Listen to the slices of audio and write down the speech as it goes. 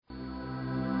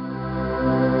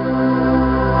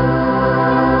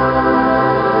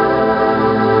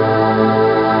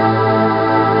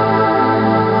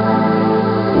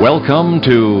Welcome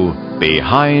to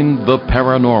Behind the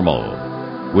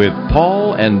Paranormal with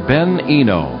Paul and Ben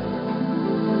Eno. How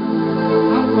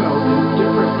well do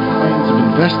different kinds of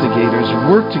investigators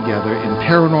work together in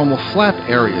paranormal flap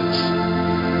areas?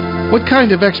 What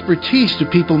kind of expertise do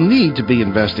people need to be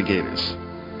investigators?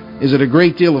 Is it a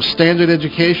great deal of standard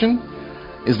education?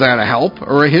 Is that a help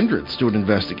or a hindrance to an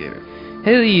investigator?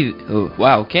 Hey,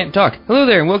 can't talk. Hello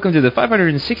there, and welcome to the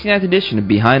 569th edition of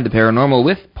Behind the Paranormal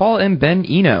with Paul and Ben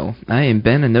Eno. I am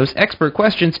Ben, and those expert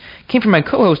questions came from my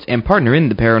co-host and partner in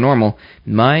the paranormal,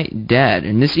 my dad.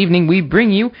 And this evening we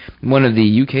bring you one of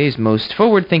the UK's most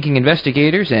forward-thinking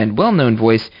investigators and well-known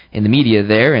voice in the media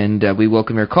there, and we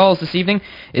welcome your calls this evening.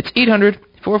 It's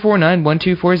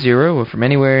 800-449-1240, or from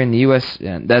anywhere in the U.S.,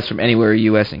 that's from anywhere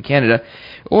U.S. and Canada,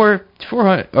 or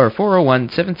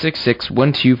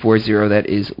 401-766-1240, that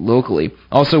is locally.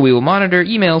 Also, we will monitor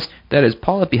emails. That is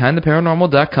Paul at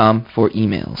BehindTheParanormal.com for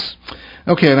emails.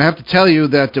 Okay, and I have to tell you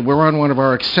that we're on one of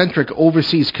our eccentric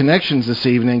overseas connections this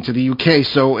evening to the UK,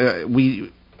 so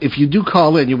if you do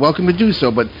call in, you're welcome to do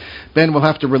so, but Ben will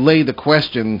have to relay the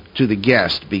question to the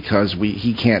guest because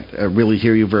he can't really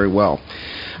hear you very well.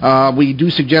 We do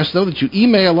suggest, though, that you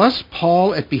email us,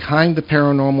 Paul at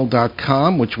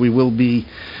BehindTheParanormal.com, which we will be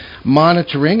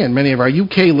monitoring, and many of our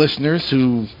UK listeners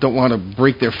who don't want to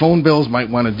break their phone bills might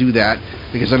want to do that,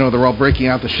 because I know they're all breaking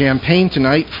out the champagne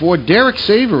tonight for Derek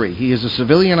Savory. He is a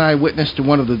civilian eyewitness to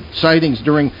one of the sightings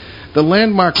during the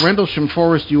landmark Rendlesham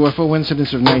Forest UFO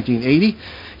incidents of 1980.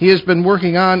 He has been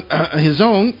working on his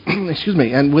own,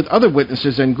 and with other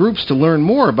witnesses and groups to learn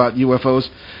more about UFOs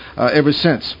ever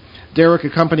since. Derek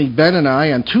accompanied Ben and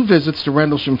I on 2 visits to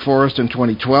Rendlesham Forest in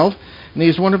 2012, and he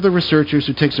is one of the researchers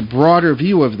who takes a broader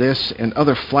view of this and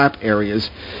other flap areas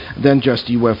than just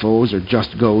UFOs or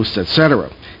just ghosts, etc.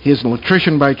 He is an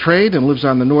electrician by trade and lives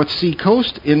on the North Sea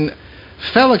coast in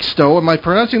Felixstowe. Am I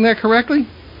pronouncing that correctly?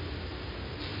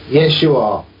 Yes, you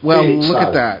are. Well, look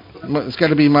at that. It's got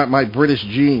to be my British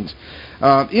genes.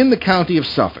 In the county of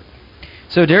Suffolk.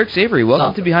 So, Derek Savory,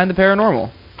 welcome to Behind the Paranormal.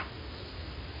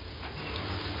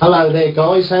 Hello there,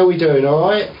 guys. How are we doing, all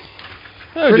right?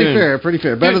 Pretty fair.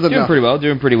 Better than nothing.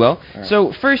 Doing pretty well. Right.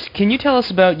 So, first, can you tell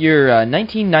us about your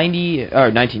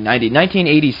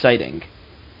 1980 sighting?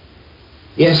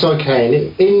 Yes, I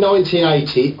can. In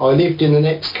 1980, I lived in the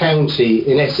next county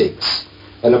in Essex,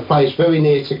 in a place very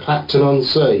near to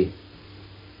Clacton-on-Sea.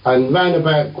 And round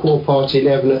about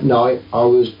 11:15 at night, I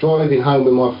was driving home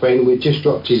with my friend. We'd just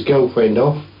dropped his girlfriend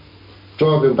off,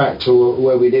 driving back to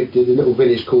where we lived in a little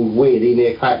village called Weirley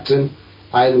near Clacton,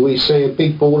 and we see a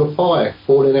big ball of fire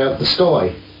falling out the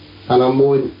sky. And I'm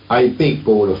on a big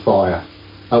ball of fire.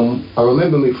 I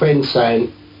remember my friend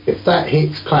saying, if that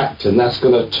hits Clacton, that's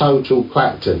going to total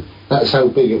Clacton. That's how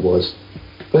big it was.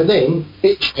 But then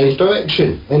it changed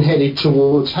direction and headed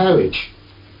towards Harwich.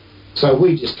 So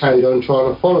we just carried on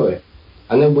trying to follow it.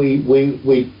 And then we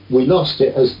lost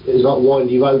it as like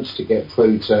windy roads to get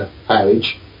through to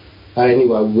Harwich. And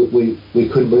anyway, we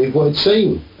couldn't believe what we'd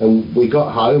seen. And we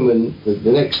got home, and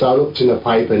the next day I looked in the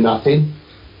paper, nothing.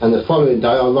 And the following day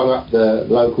I rang up the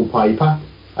local paper,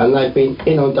 and they'd been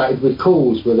inundated with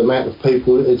calls with the amount of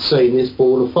people that had seen this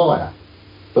ball of fire.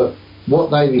 But what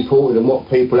they reported and what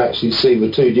people actually see were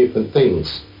 2 different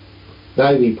things.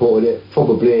 They reported it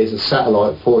probably as a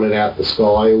satellite falling out the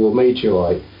sky or a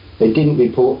meteorite. They didn't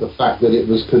report the fact that it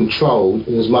was controlled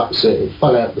in as much that it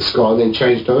fell out the sky and then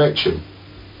changed direction.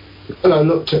 When I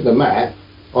looked at the map,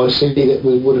 I see that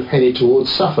we would have headed towards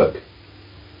Suffolk.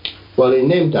 Well, in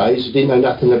them days, I didn't know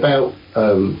nothing about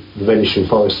the Rendlesham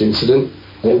Forest incident,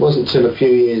 and it wasn't until a few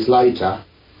years later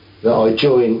that I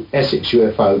joined Essex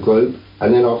UFO Group,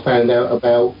 and then I found out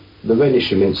about the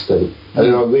Rendlesham incident, and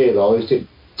then I realised it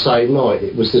same night.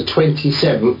 It was the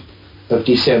 27th of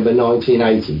December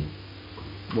 1980.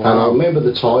 Wow. And I remember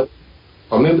the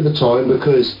time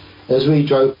because as we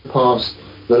drove past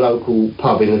the local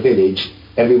pub in the village,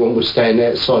 everyone was standing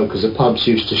outside because the pubs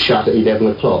used to shut at 11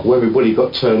 o'clock. Well, everybody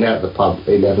got turned out of the pub at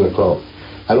 11 o'clock.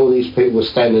 And all these people were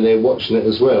standing there watching it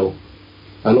as well.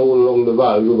 And all along the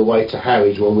road, all the way to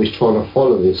Harwich, when we was trying to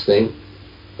follow this thing,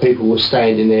 people were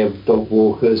standing there with dog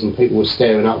walkers and people were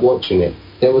staring up watching it.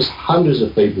 There was hundreds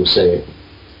of people see it.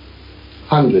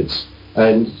 Hundreds.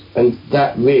 And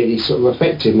that really sort of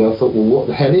affected me. I thought, well, what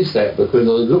the hell is that? Because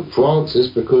I looked for answers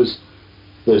because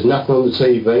there was nothing on the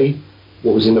TV.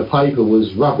 What was in the paper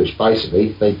was rubbish,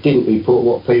 basically. They didn't report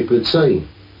what people had seen.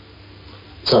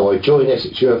 So I joined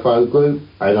Essex UFO Group,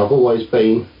 and I've always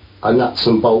been a nuts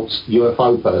and bolts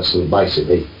UFO person,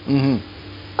 basically. Mm-hmm.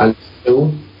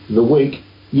 Until the week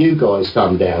you guys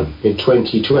come down in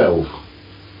 2012.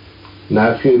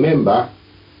 Now, if you remember,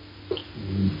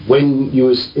 when you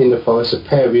was in the forest, a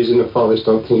pair of you was in the forest,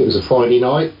 I think it was a Friday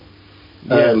night,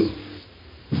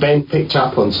 Ben picked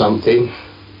up on something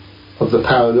of the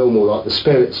paranormal, like the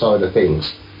spirit side of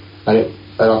things. And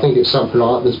I think it's something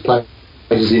like this place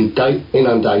is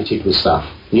inundated with stuff.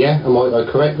 Yeah? Am I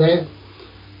correct there?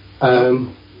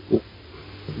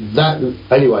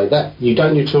 That you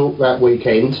don't need to talk that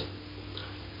weekend.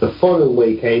 The following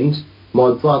weekend,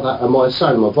 my brother and my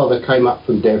brother came up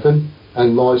from Devon,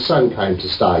 and my son came to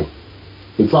stay.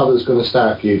 My brother was going to stay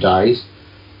a few days,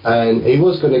 and he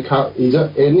was going to come.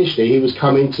 Initially, he was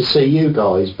coming to see you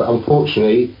guys, but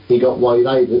unfortunately, he got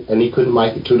waylaid and he couldn't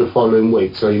make it to the following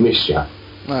week, so he missed you.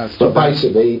 But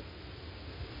basically,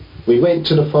 we went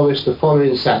to the forest the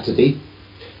following Saturday.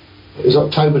 It was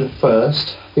October the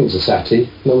 1st. I think it was a Saturday.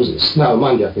 No,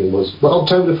 Monday I think it was. But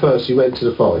October the 1st, we went to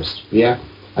the forest. Yeah.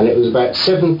 And it was about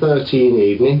 7:30 in the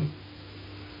evening.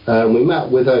 We met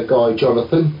with a guy,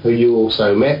 Jonathan, who you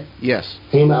also met. Yes.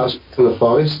 He met us from the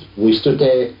forest. We stood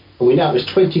there, and we know it was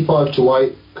 25 to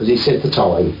 8, because he said the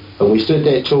time. And we stood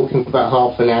there talking for about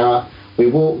half an hour. We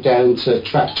walked down to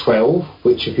track 12,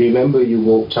 which, if you remember, you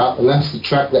walked up, and that's the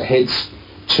track that heads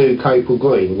to Capel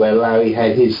Green, where Larry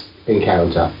had his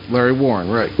encounter. Larry Warren,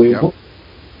 right.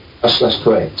 That's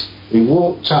correct. We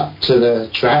walked up to the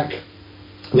track.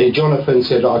 Then Jonathan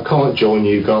said, I can't join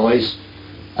you guys.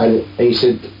 And he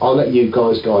said, I'll let you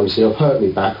guys go. And he said, I've hurt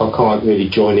me back. I can't really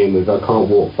join in with it. I can't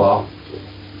walk far.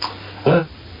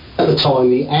 At the time,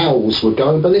 the owls were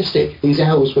going ballistic. These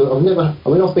owls were, I've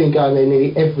been going there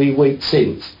nearly every week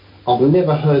since. I've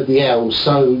never heard the owls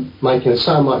making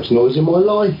so much noise in my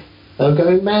life. They were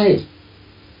going mad.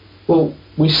 Well,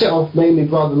 we set off, me and my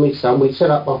brother and my son, we set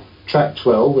up off track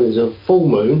 12, and it was a full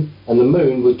moon, and the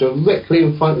moon was directly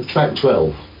in front of track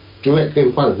 12. Directly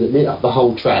in front of it, lit up the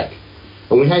whole track.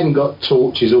 And we hadn't got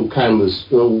torches or cameras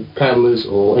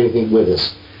or anything with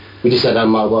us. We just had our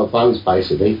mobile phones,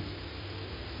 basically.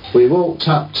 We walked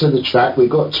up to the track, we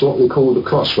got to what we call the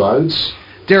crossroads.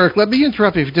 Derek, let me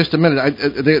interrupt you for just a minute.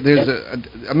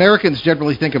 Americans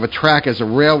generally think of a track as a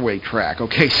railway track,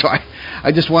 okay? So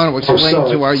I just want to explain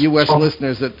to our U.S.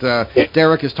 listeners that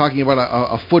Derek is talking about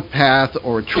a footpath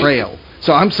or a trail.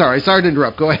 So I'm sorry to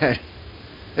interrupt. Go ahead.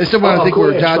 I still want to think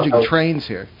we're dodging trains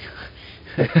here.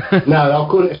 No, I'll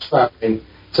call it a train.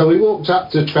 So we walked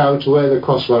up to the trail to where the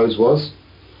crossroads was,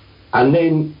 and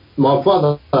then my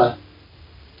brother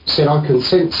said, I can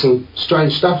sense some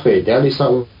strange stuff here, Dad. It's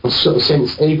like I sort of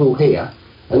sense evil here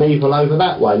and evil over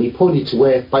that way. And he pointed to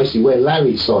where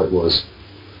Larry's site was.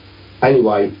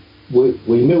 Anyway, we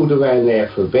milled around there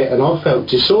for a bit, and I felt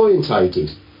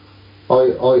disorientated.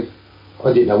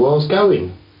 I didn't know where I was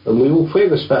going. And we all three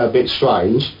of us felt a bit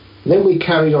strange. And then we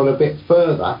carried on a bit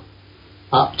further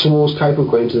up towards Capel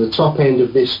Green to the top end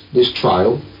of this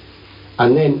trail,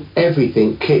 and then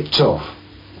everything kicked off.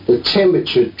 The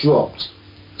temperature dropped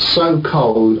so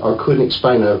cold I couldn't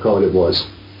explain how cold it was.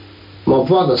 My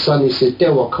brother suddenly said,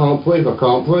 Del, I can't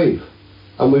breathe.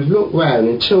 And we've looked round,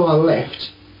 and to our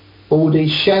left, all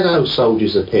these shadow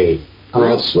soldiers appeared. And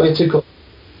I swear to God,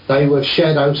 they were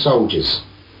shadow soldiers.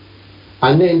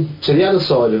 And then to the other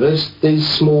side of us, these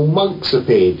small monks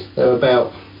appeared. They were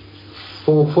about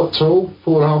 4 foot tall,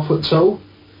 4.5 foot tall.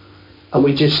 And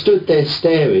we just stood there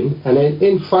staring, and then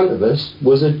in front of us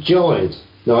was a giant.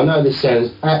 Now, I know this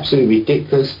sounds absolutely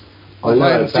ridiculous. I know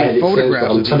how bad it sounds,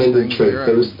 but I'm telling the truth. Right.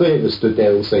 There was 3 of us stood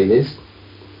there and see this.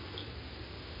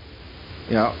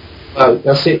 Yeah. Well,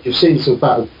 that's it. You've seen some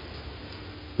photos.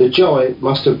 The giant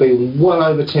must have been well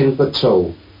over 10 foot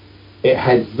tall. It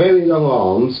had very long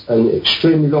arms and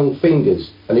extremely long fingers,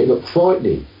 and it looked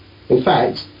frightening. In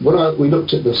fact, when we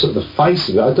looked at the sort of the face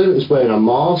of it, I don't know if it was wearing a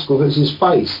mask or if it was his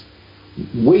face.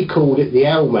 We called it the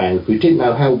Owl Man. We didn't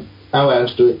know how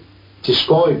else to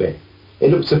describe it. It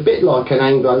looks a bit like an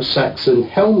Anglo-Saxon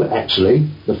helmet, actually,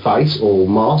 the face, or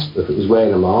mask, if it was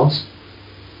wearing a mask.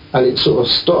 And it sort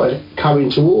of started coming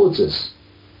towards us.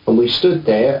 And we stood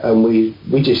there, and we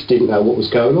just didn't know what was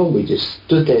going on. We just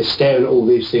stood there staring at all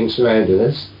these things surrounding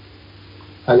us.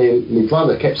 And then my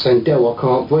brother kept saying, Del, I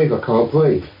can't breathe.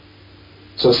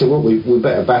 So I said, well, we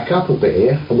better back up a bit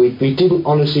here. And we didn't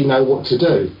honestly know what to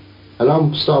do. And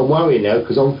I'm starting worrying now,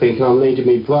 because I'm thinking I'm leading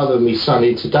my brother and my son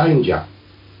into danger.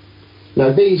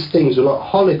 Now, these things are like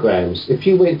holograms. If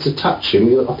you went to touch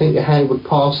them, I think your hand would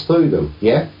pass through them,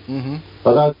 yeah? Mm-hmm.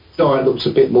 Although the giant looks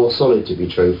a bit more solid, to be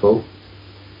truthful.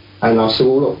 And I said,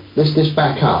 well, look, let's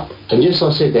back up. And just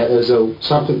as I said that, there's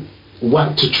something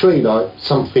whacked a tree, like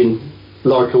something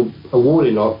like a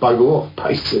warning light, bugger off,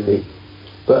 basically.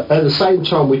 But at the same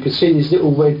time, we could see these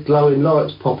little red glowing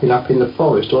lights popping up in the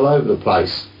forest all over the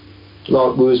place,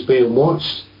 like we was being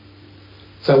watched.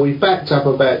 So we backed up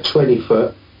about 20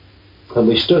 foot, and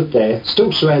we stood there,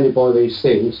 still surrounded by these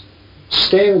things,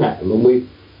 staring at them, and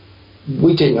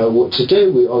we didn't know what to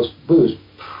do. We was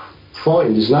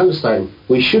frightened, as an understatement.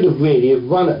 We should have really have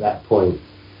run at that point.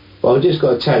 But I've just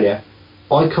got to tell you,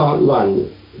 I can't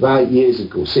run. About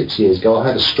 6 years ago, I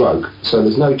had a stroke, so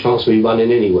there's no chance of me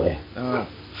running anywhere.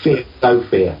 Fear, no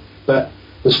fear. But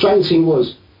the strange thing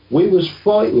was, we was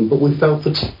frightened, but we felt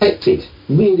protected.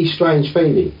 Really strange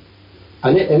feeling.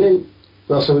 And then,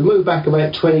 so we moved back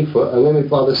about 20 foot, and then my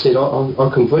brother said, I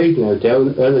can breathe now, Dale,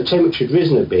 and the temperature had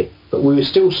risen a bit, but we were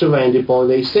still surrounded by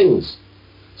these things.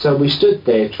 So we stood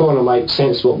there trying to make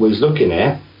sense of what we was looking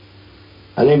at,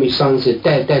 and then my son said,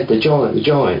 Dad, the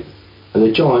giant. And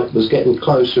the giant was getting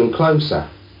closer and closer.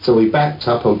 So we backed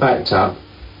up,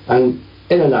 and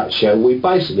in a nutshell, we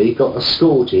basically got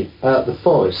escorted out of the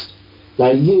forest.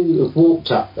 Now, you have walked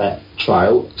up that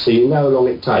trail, so you know how long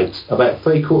it takes, about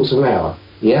 3/4 of an hour,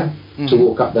 yeah, to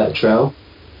walk up that trail.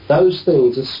 Those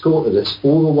things escorted us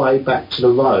all the way back to the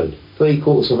road,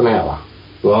 3/4 of an hour,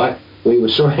 right? We were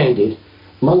surrounded,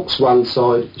 monks one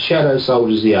side, shadow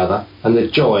soldiers the other, and the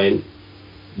giant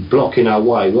blocking our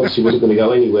way. We obviously wasn't going to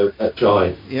go anywhere with that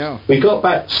giant. Yeah. We got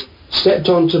back, stepped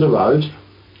onto the road,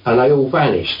 and they all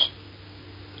vanished.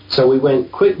 So we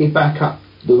went quickly back up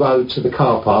the road to the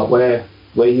car park where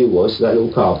you was, that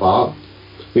little car park.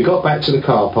 We got back to the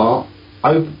car park,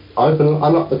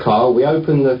 unlocked the car, we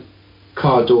opened the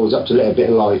car doors up to let a bit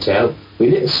of light out. We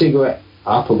lit a cigarette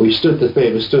up, and the three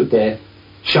of us stood there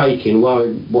shaking,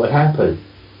 worried what had happened.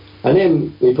 And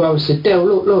then my brother said, Dale,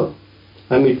 look.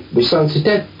 And my son said,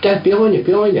 Dad, behind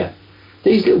you.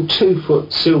 These little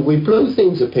 2-foot silvery blue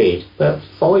things appeared, about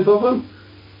 5 of them.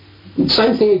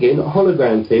 Same thing again,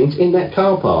 hologram things in that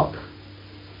car park.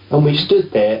 And we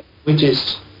stood there, we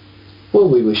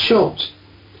were shocked.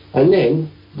 And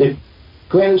then the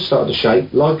ground started to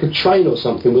shake like a train or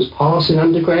something was passing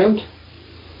underground.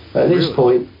 At this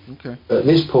point,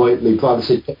 my brother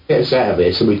said, get us out of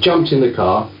here. So we jumped in the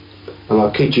car, and I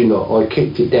kid you not, I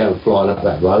kicked it down flying up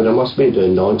that road. I must have been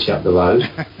doing 90 up the road.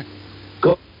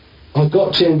 I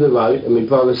got to the end of the road, and my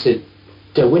brother said,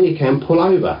 when you can, pull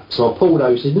over. So I pulled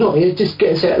over, said, not here, just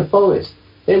get us out of the forest.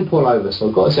 Then pull over. So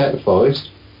I got us out of the forest,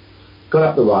 got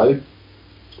up the road,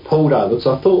 pulled over, because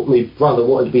I thought my brother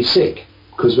wanted to be sick,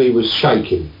 because we was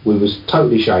shaking. We was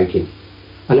totally shaking.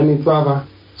 And then my brother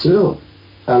said, look,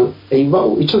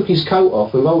 he took his coat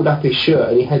off and rolled up his shirt,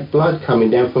 and he had blood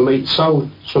coming down from each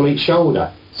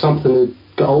shoulder. Something had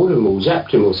got hold of him or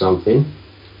zapped him or something.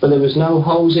 But there was no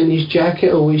holes in his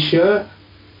jacket or his shirt.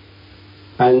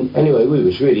 And anyway, we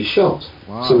was really shocked.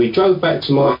 Wow. So we drove back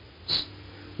to my house,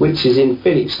 which is in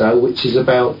Felixstowe, which is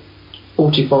about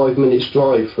 45 minutes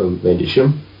drive from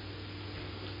Rendlesham.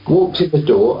 Walked in the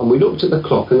door, and we looked at the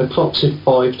clock, and the clock said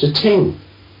 5 to 10.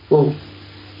 Well,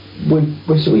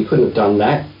 we said we couldn't have done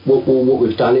that. What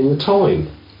we've done in the time.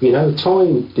 The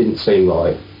time didn't seem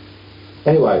right.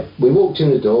 Anyway, we walked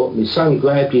in the door, my son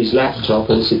grabbed his laptop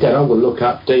and said, Dad, I'm going to look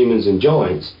up demons and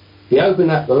giants. He opened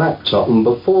up the laptop, and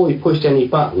before he pushed any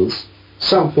buttons,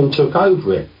 something took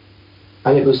over it.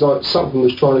 And it was like something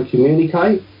was trying to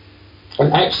communicate.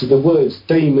 And actually the words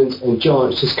demons and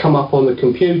giants just come up on the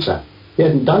computer. He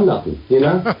hadn't done nothing,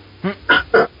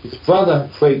 His brother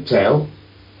freaked out.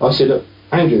 I said, look,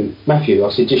 Matthew, I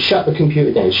said, just shut the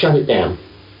computer down, shut it down.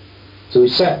 So we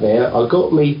sat there, I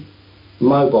got me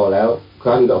mobile out, because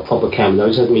I hadn't got a proper camera, I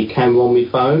just had my camera on my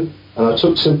phone, and I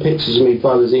took some pictures of my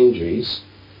brother's injuries,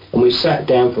 and we sat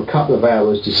down for a couple of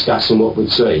hours discussing what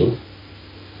we'd seen.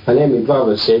 And then my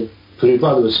brother said, because my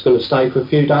brother was going to stay for a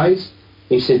few days,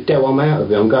 he said, Del, I'm out of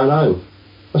here, I'm going home.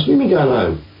 I said, what do you mean going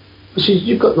home? I said,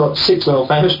 you've got like 6.5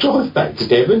 hours drive back to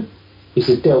Devon. He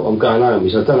said, Del, I'm going home. He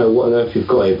said, I don't know what on earth you've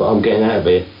got here, but I'm getting out of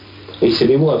here. He said,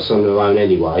 my wife's on her own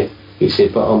anyway. He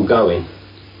said, but I'm going.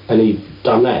 And he'd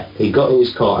done that. He got in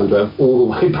his car and drove all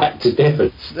the way back to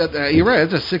Devon. You're right,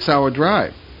 it's a 6-hour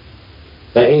drive.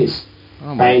 That is.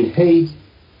 Oh my. And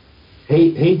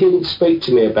he didn't speak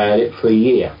to me about it for a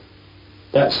year.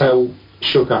 That's how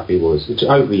shook up he was. It's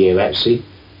over a year, actually,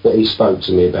 that he spoke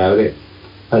to me about it.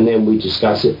 And then we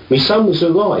discussed it. My son was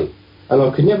all right. And I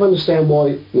could never understand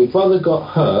why my brother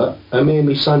got hurt and me and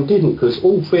my son didn't, because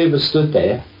all three of us stood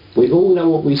there. We all know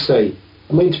what we see.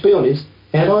 I mean, to be honest,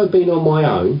 had I been on my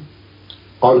own,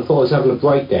 I'd have thought I was having a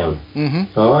breakdown.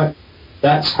 Mm-hmm. All right?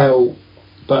 That's how...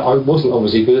 But I wasn't,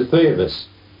 obviously, because the three of us.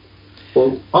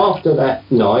 Well, after that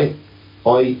night,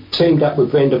 I teamed up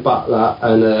with Brenda Butler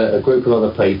and a group of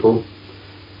other people,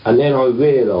 and then I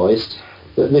realised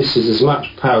that this is as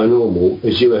much paranormal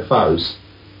as UFOs.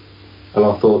 And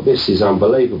I thought, this is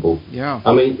unbelievable. Yeah.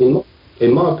 I mean,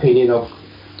 in my opinion,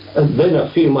 And then a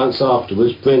few months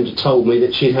afterwards, Brenda told me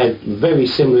that she'd had very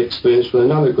similar experience with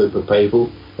another group of people,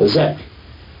 exactly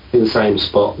in the same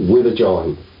spot with a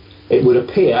giant. It would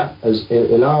appear, as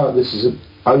this is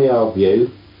only our view,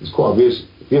 there's quite a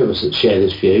few of us that share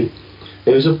this view,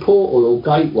 there was a portal or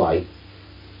gateway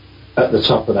at the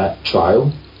top of that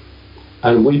trail,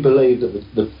 and we believe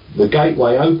that the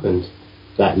gateway opened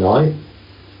that night,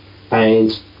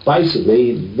 and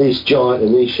basically this giant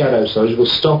and these shadow soldiers were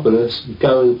stopping us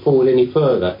going forward any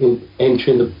further, in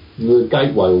entering the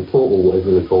gateway or portal,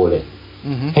 whatever they call it.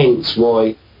 Mm-hmm. Hence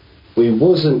why we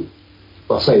wasn't,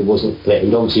 I say it wasn't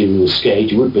threatened, obviously we were scared,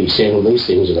 you would be seeing all these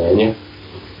things around you.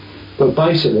 But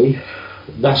basically,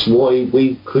 that's why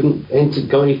we couldn't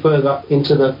go any further up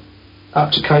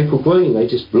to Capel Green. They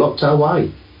just blocked our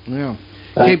way. Yeah.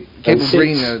 Capel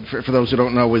Green, for those who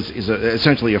don't know, is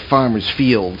essentially a farmer's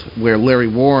field where Larry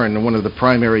Warren, one of the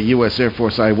primary U.S. Air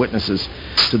Force eyewitnesses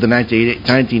to the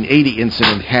 1980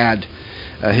 incident, had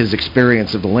his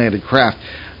experience of the landed craft.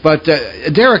 But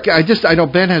Derek, I know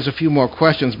Ben has a few more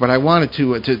questions, but I wanted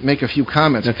to make a few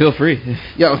comments. Now feel free.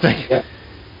 Yeah, thank you.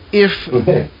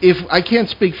 If I can't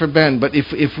speak for Ben, but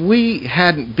if we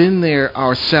hadn't been there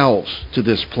ourselves to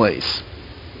this place,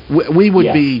 we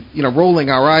would be rolling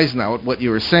our eyes now at what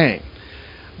you were saying.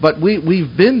 But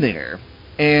we've been there,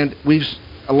 and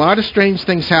a lot of strange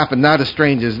things happen. Not as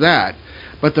strange as that,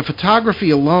 but the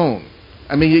photography alone.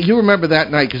 I mean, you remember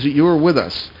that night because you were with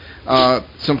us.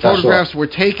 Some photographs were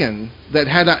taken that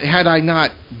had I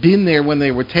not been there when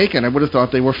they were taken, I would have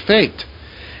thought they were faked.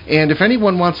 And if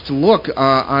anyone wants to look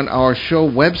on our show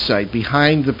website,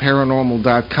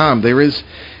 behindtheparanormal.com, there is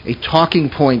a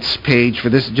Talking Points page for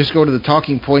this. Just go to the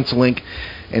Talking Points link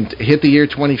and hit the year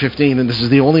 2015, and this is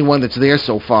the only one that's there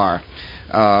so far.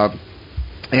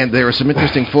 And there are some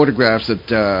interesting photographs that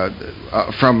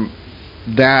from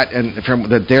that and from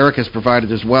that Derek has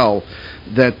provided as well.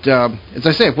 That, as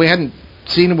I say, if we hadn't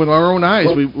seen it with our own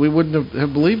eyes, we wouldn't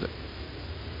have believed it.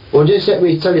 Well, just let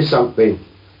me tell you something.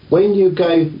 When you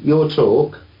gave your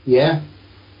talk, I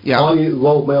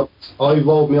rolled my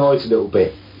eyes a little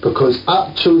bit, because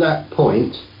up to that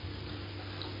point,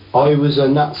 I was a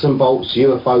nuts and bolts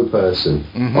UFO person.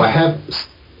 Mm-hmm. I have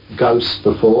ghosts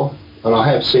before, and I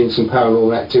have seen some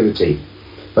paranormal activity,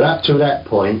 but up to that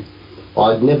point,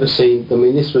 I'd never seen. I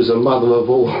mean, this was a mother of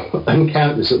all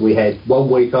encounters that we had 1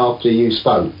 week after you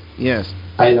spoke. Yes.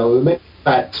 And I remember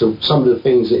back to some of the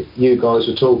things that you guys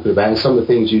were talking about, and some of the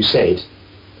things you said.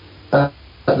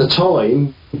 At the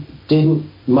time, didn't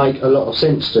make a lot of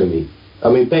sense to me. I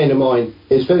mean, bearing in mind,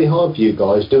 it's very hard for you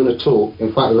guys doing a talk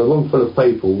in front of a room full of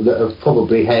people that have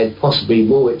probably had possibly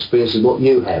more experience than what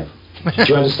you have. Do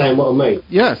you understand what I mean?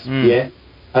 Yes. Mm. Yeah.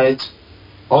 And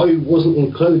I wasn't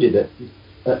included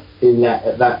in that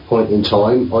at that point in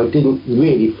time. I didn't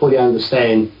really fully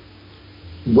understand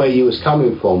where you was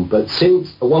coming from. But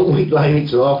since 1 week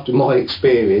later, after my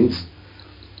experience,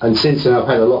 and since then I've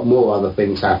had a lot more other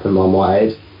things happen on my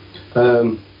head,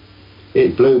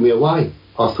 it blew me away.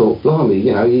 I thought, blimey,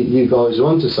 you guys are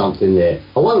onto something there.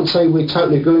 I won't say we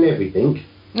totally agree on everything.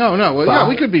 No, well,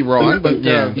 we could be wrong, but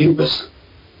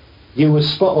you were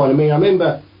spot on. I mean, I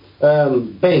remember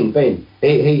Ben.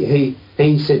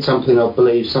 He said something, I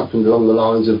believe, something along the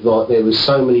lines of like there was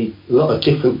a lot of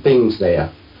different things there,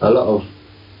 a lot of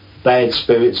bad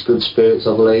spirits, good spirits,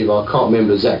 I believe. I can't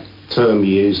remember the exact term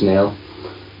you used now.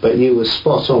 But you were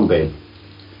spot on, Ben.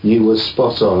 You were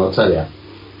spot on, I'll tell you.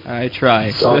 I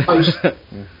try. So I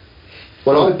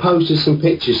posted some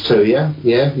pictures to you.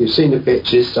 Yeah, you've seen the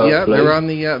pictures. So yeah, they're on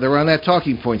that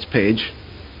Talking Points page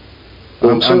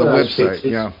on the website.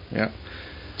 Pictures, yeah.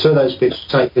 2 of those pictures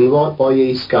taken right by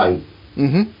East Gate.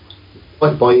 Mm-hmm.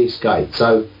 Right by East Gate.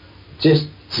 So just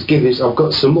to give you, I've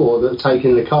got some more that are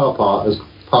taken in the car park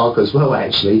as well.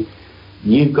 Actually,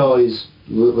 you guys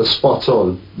were spot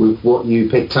on with what you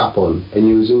picked up on, and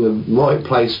you was in the right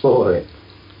place for it.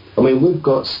 I mean, we've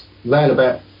got around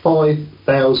about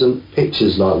 5,000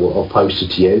 pictures like what I've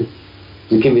posted to you,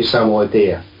 to give you some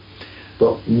idea.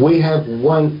 But we have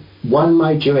one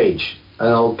major edge, and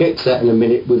I'll get to that in a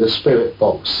minute with a spirit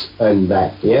box and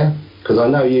that, yeah? Because I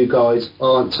know you guys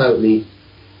aren't totally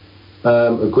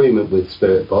agreement with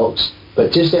spirit box,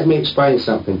 but just let me explain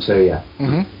something to you.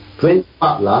 Mm-hmm. Brenda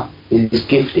Butler is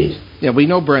gifted. Yeah, we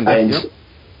know Brenda. And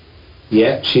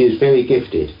yeah, she is very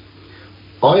gifted.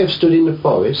 I have stood in the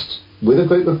forest with a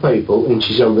group of people, and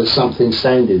she said, there's something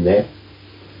standing there.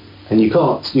 And you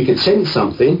can sense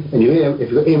something, and if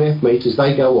you've got EMF meters,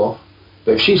 they go off.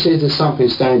 But if she says there's something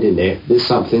standing there, there's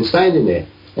something standing there.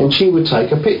 And she would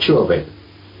take a picture of it.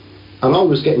 And I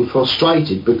was getting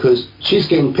frustrated because she's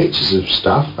getting pictures of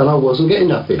stuff, and I wasn't getting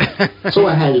nothing. So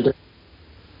I handed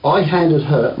I handed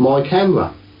her my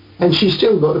camera, and she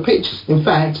still got the pictures. In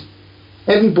fact,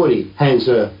 everybody hands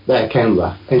her their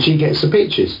camera, and she gets the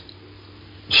pictures.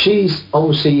 She's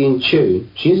obviously in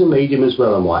tune. She's a medium as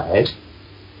well, I might add.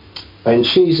 And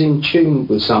she's in tune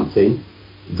with something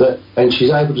and she's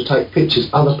able to take pictures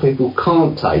other people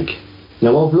can't take.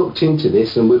 Now, I've looked into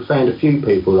this, and we've found a few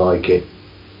people like it.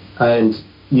 And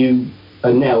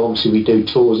now, obviously, we do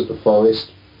tours at the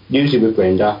forest, usually with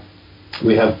Brenda.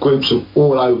 We have groups from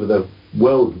all over the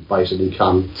world basically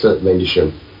come to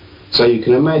Rendlesham. So you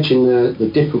can imagine the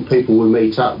different people we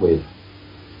meet up with.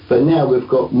 But now we've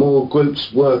got more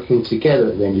groups working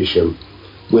together at Rendlesham.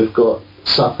 We've got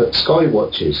Suffolk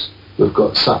Skywatchers. We've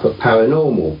got Suffolk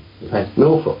Paranormal. We've had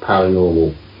Norfolk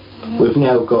Paranormal. We've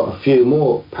now got a few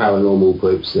more paranormal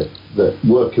groups that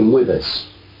working with us.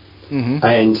 Mm-hmm.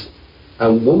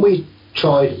 And when we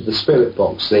tried the spirit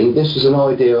box thing, this was an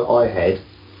idea I had.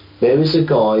 There is a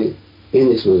guy,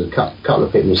 this was a couple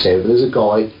of people said, but there's a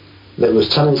guy that was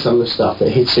telling some of the stuff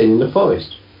that he'd seen in the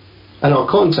forest. And I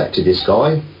contacted this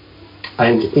guy,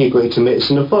 and he agreed to meet us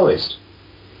in the forest.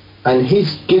 And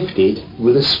he's gifted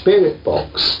with a spirit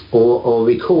box or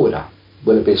recorder.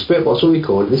 Whether it be a spirit box or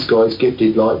recorder, this guy's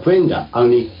gifted like Brenda,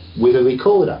 only with a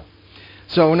recorder.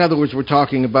 So, in other words, we're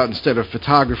talking about, instead of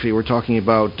photography, we're talking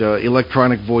about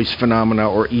electronic voice phenomena,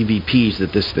 or EVPs,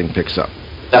 that this thing picks up.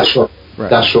 That's right.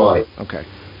 That's right. Okay.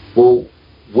 Well,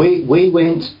 we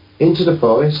went into the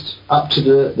forest, up to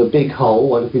the big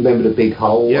hole. I don't remember the big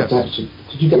hole. Yes. Did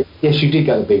you go? Yes, you did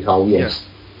go to the big hole, yes.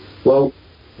 Well,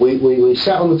 we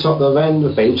sat on the top around the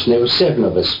bench, and there were 7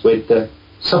 of us, with the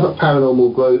Suffolk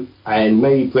Paranormal Group, and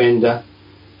me, Brenda,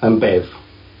 and Bev.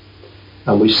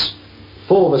 And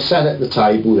 4 of us sat at the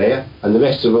table there, and the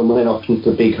rest of them went off into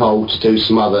the big hole to do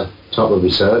some other type of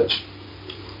research.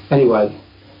 Anyway,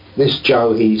 this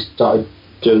Joe, he started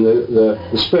doing the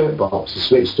spirit box, the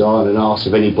switched on, and asked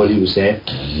if anybody was there.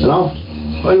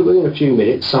 And within a few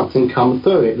minutes, something come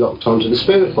through. It locked onto the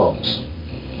spirit box.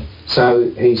 So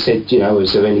he said,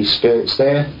 is there any spirits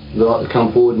there that like to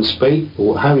come forward and speak?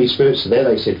 Or how many spirits are there?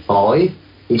 They said 5.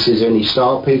 He says, are there any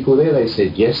star people there? They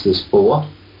said, yes, there's 4.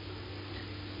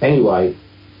 Anyway,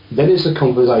 then as the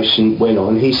conversation went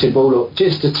on, he said, well, look,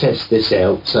 just to test this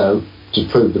out, so to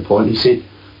prove the point, he said,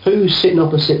 who's sitting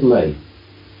opposite me?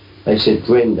 They said,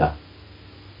 Brenda.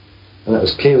 And that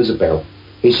was clear as a bell.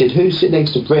 He said, who's sitting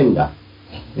next to Brenda?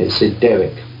 And it said,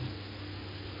 Derek.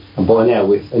 And by now,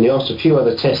 and he asked a few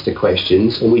other tester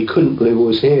questions, and we couldn't believe what we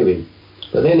was hearing.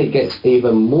 But then it gets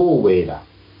even more weirder,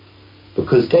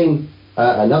 because then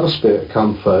another spirit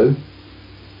come through,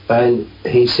 and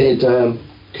he said,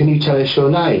 can you tell us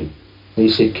your name? And he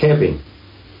said, Kevin.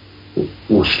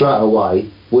 Well, straight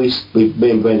away, me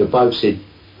and Brenda both said,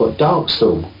 what,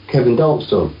 Darkstorm? Kevin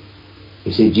Darkstorm?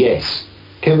 He said, yes.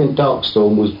 Kevin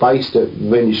Darkstorm was based at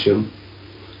Rendlesham,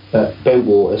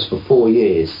 Bentwaters, for 4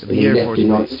 years. The Air Force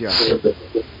Base,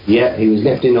 yeah, he was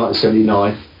left in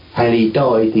 1979, and he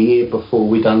died the year before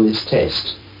we done this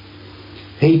test.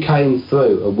 He came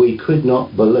through, and we could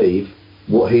not believe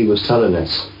what he was telling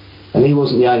us. And he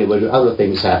wasn't the only one. Other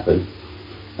things happened.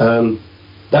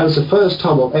 That was the first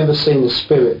time I've ever seen a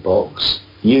spirit box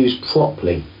used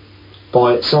properly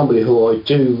by somebody who I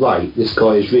do rate. This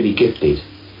guy is really gifted.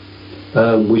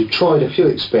 We've tried a few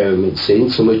experiments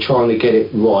since, and we're trying to get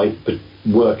it right, but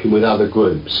working with other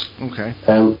groups. Okay.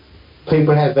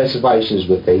 People have reservations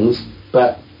with things,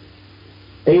 but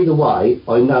either way,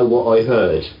 I know what I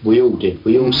heard. We all did.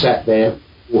 We all sat there,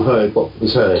 all heard what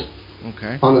was heard.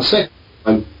 Okay. On the second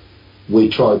time, we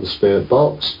tried the spirit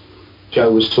box.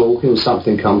 Joe was talking,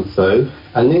 something come through,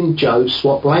 and then Joe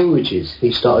swapped languages.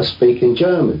 He started speaking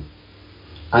German,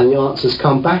 and the answers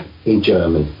come back in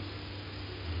German.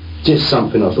 Just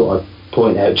something I thought I'd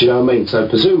point out, do you know what I mean? So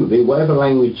presumably, whatever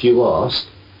language you ask,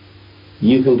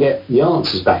 you can get the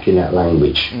answers back in that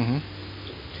language. Mm-hmm.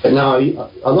 But now,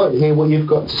 I'd like to hear what you've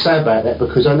got to say about that,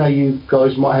 because I know you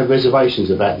guys might have reservations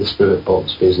about the spirit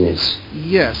box business.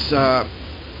 Yes.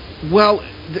 Well,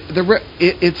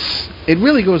 it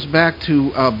really goes back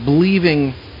to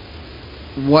believing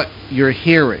what you're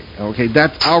hearing. Okay,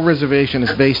 that's our reservation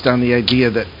is based on the idea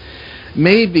that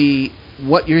maybe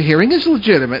what you're hearing is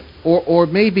legitimate, or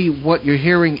maybe what you're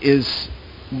hearing is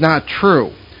not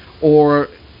true, or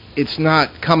it's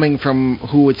not coming from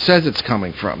who it says it's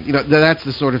coming from. That's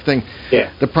the sort of thing.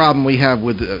 Yeah. The problem we have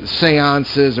with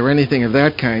seances or anything of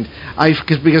that kind.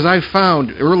 Because I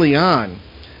found early on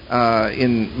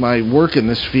in my work in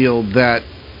this field that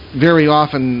very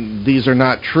often these are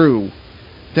not true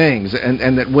things,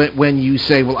 and that when you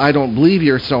say, well, I don't believe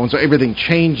you're so-and-so, everything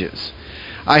changes.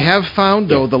 I have found,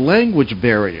 though, the language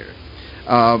barrier.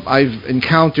 I've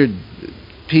encountered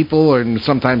people, and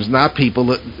sometimes not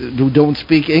people, who don't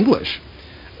speak English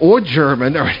or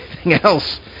German or anything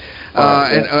else.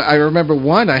 And I remember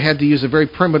I had to use a very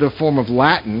primitive form of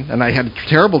Latin, and I had a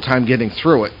terrible time getting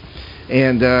through it.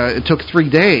 And it took 3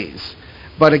 days.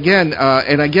 But again,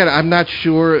 I'm not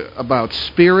sure about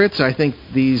spirits. I think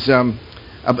these,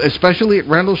 especially at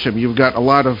Rendlesham, you've got a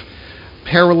lot of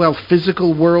parallel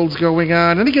physical worlds going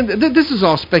on. And again, this is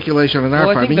all speculation on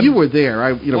our part. I mean, you were there.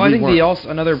 I think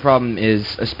another problem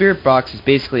is a spirit box is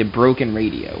basically a broken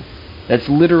radio. That's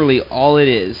literally all it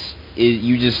is.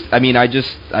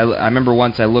 I remember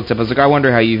once I looked up, I was like, I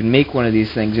wonder how you even make one of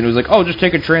these things, and it was like, oh, just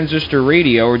take a transistor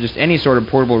radio or just any sort of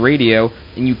portable radio,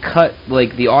 and you cut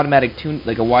like the automatic tune,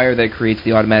 like a wire that creates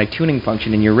the automatic tuning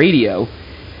function in your radio,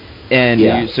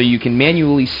 and so you can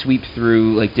manually sweep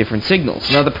through like different signals.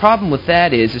 Now the problem with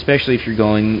that is, especially if you're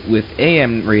going with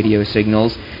AM radio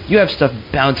signals, you have stuff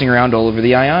bouncing around all over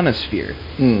the ionosphere.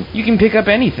 You can pick up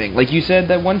anything. Like you said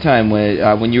that one time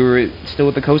when you were still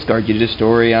with the Coast Guard, you did a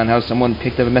story on how someone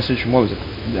picked up a message from,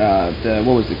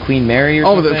 Queen Mary or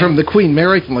something? From the Queen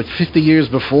Mary from like 50 years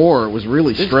before. It was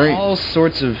really strange. All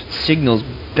sorts of signals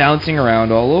bouncing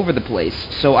around all over the place.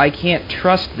 So I can't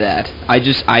trust that. I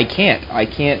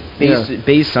can't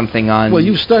base something on. Well,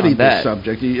 you studied this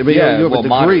subject. You have a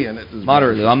degree in it.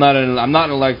 Moderately. I'm not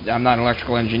an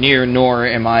electrical engineer, nor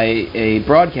am I a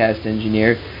broadcast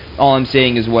engineer. All I'm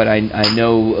saying is what I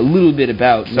know a little bit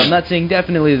about. So I'm not saying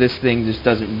definitely this thing just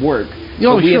doesn't work.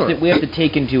 No, but we have to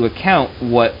take into account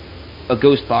what a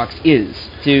ghost box is.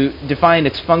 To define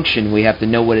its function, we have to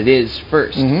know what it is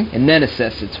first, and then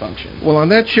assess its function. Well, on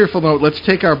that cheerful note, let's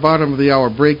take our bottom of the hour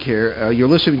break here. You're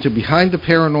listening to Behind the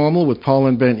Paranormal with Paul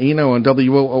and Ben Eno on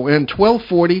WOON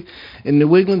 1240 in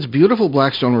New England's beautiful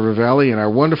Blackstone River Valley, and our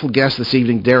wonderful guest this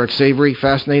evening, Derek Savory.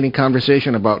 Fascinating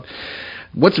conversation about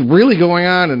what's really going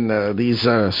on in these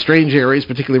strange areas,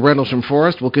 particularly Rendlesham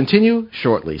Forest, will continue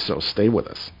shortly, so stay with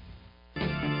us.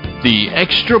 The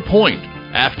Extra Point,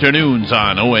 afternoons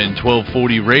on ON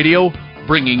 1240 Radio,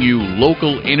 bringing you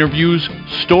local interviews,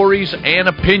 stories, and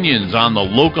opinions on the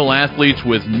local athletes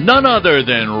with none other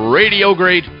than radio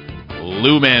great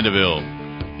Lou Mandeville.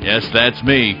 Yes, that's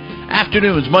me.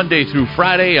 Afternoons Monday through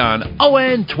Friday on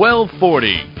ON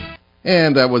 1240.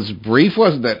 And that was brief,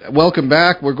 wasn't it? Welcome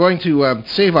back. We're going to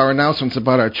save our announcements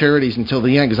about our charities until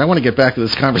the end, because I want to get back to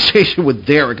this conversation with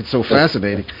Derek. It's so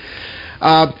fascinating.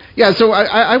 So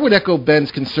I would echo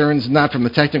Ben's concerns, not from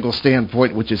the technical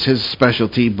standpoint, which is his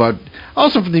specialty, but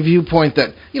also from the viewpoint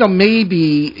that,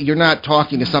 maybe you're not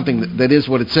talking to something that is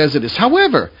what it says it is.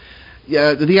 However,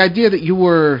 the idea that you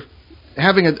were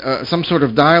having some sort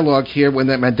of dialogue here when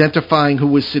them identifying who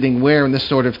was sitting where and this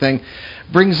sort of thing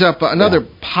brings up another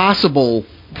possible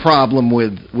problem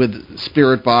with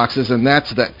spirit boxes, and that's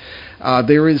that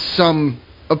there is some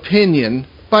opinion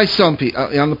by some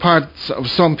on the part of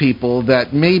some people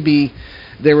that maybe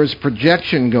there is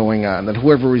projection going on, that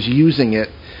whoever is using it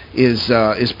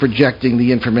is projecting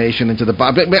the information into the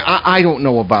box. I don't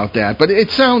know about that, but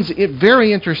it sounds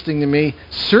very interesting to me.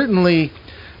 Certainly,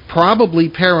 probably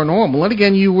paranormal. And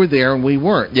again, you were there and we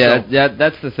weren't. Yeah, so.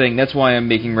 That's the thing. That's why I'm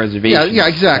making reservations. Yeah,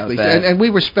 exactly. And we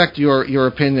respect your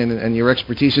opinion and your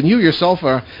expertise. And you yourself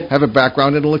have a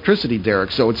background in electricity,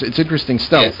 Derek. So it's interesting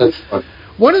stuff. Yes, that's fine.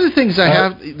 One of the things I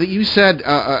have that you said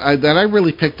that I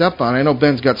really picked up on, I know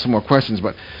Ben's got some more questions,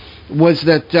 but was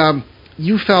that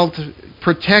you felt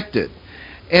protected.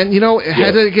 And,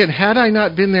 had I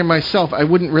not been there myself, I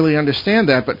wouldn't really understand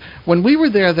that. But when we were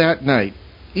there that night,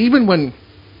 even when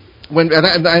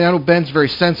and I know Ben's very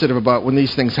sensitive about when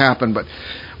these things happen, but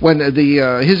when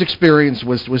his experience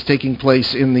was taking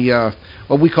place in the,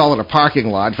 we call it a parking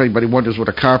lot. If anybody wonders what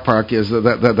a car park is,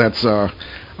 that's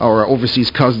our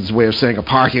overseas cousin's way of saying a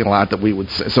parking lot that we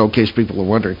would say, so in case people are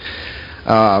wondering.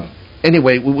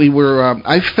 Anyway, we were,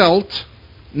 I felt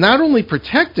not only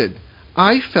protected,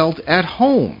 I felt at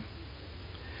home.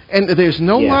 And there's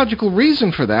no logical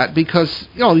reason for that because,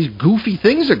 these goofy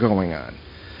things are going on.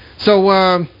 So,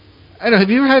 I don't know,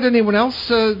 have you ever had anyone else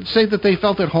say that they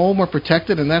felt at home or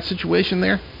protected in that situation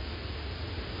there?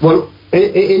 Well,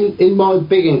 in my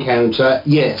big encounter,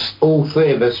 yes, all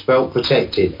three of us felt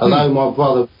protected, although my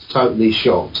brother was totally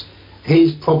shocked.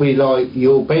 He's probably like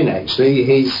your Ben, actually.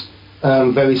 He's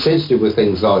very sensitive with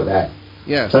things like that.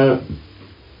 Yes. But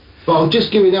I'll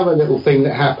just give you another little thing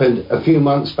that happened a few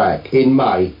months back in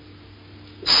May.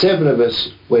 7 of us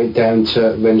went down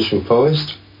to Rendlesham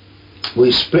Forest.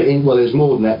 We split in, there's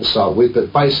more than that to start with,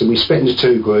 but basically we split into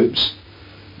 2 groups.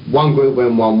 One group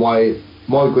went one way,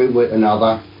 my group went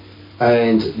another,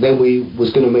 and then we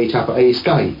was going to meet up at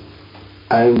Eastgate.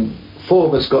 And 4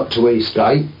 of us got to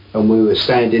Eastgate, and we were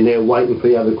standing there waiting for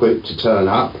the other group to turn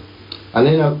up. And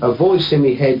then a voice in my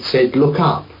head said, "Look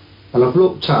up." And I've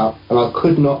looked up, and I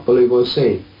could not believe what I was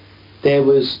seeing. There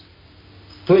was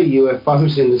 3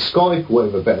 UFOs in the sky, for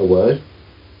whatever a better word,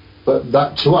 but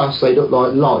that to us they looked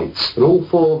like lights. And all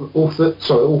four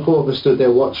of us stood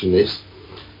there watching this,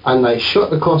 and they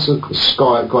shot across the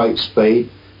sky at great speed,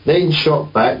 then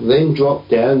shot back, then dropped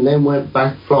down, then went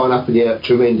back flying up in the air at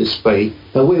tremendous speed.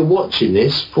 And we're watching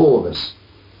this, 4 of us.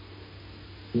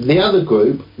 The other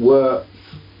group were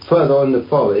further on in the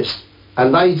forest,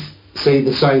 and they see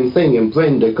the same thing, and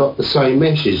Brenda got the same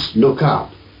message, "Look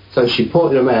up." So she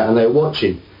pointed them out, and they were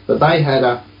watching. But they had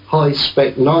a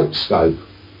high-spec night scope,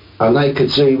 and they could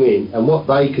zoom in, and what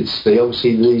they could see,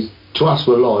 obviously these to us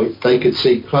were light, they could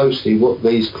see closely what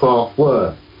these craft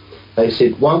were. They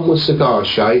said one was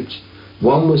cigar-shaped,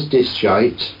 one was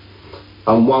disc-shaped,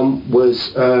 and one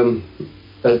was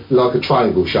like a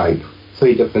triangle shape,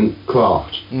 3 different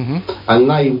craft. Mm-hmm. And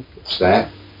they watched that,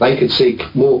 they could see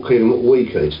more clear than what we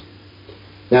could.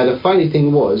 Now the funny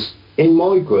thing was, in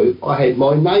my group, I had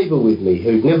my neighbour with me,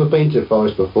 who'd never been to the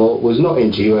forest before, was not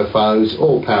into UFOs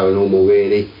or paranormal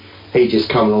really. He just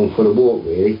come along for the walk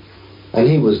really, and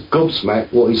he was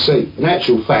gobsmacked what he seen. In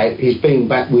actual fact, he's been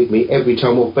back with me every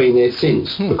time I've been there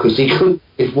since, because he couldn't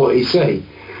believe what he seen.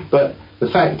 But the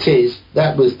fact is,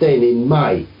 that was then in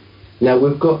May. Now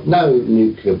we've got no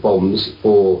nuclear bombs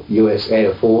or US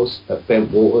Air Force at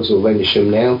Bentwaters or Renisham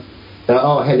now. There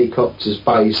are helicopters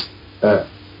based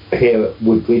here at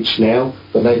Woodbridge now,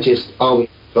 but they're just Army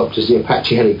helicopters, the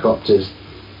Apache helicopters,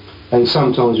 and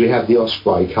sometimes we have the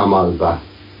Osprey come over.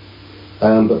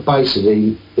 But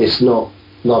basically, it's not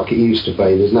like it used to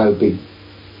be. There's no big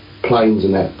planes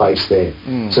and that based there.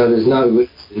 So there's no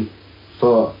reason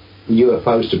for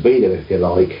UFOs to be there, if you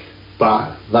like,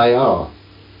 but they are,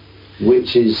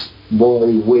 which is why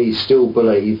we still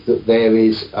believe that there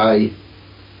is a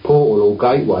portal or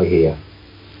gateway here.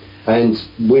 And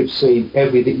we've seen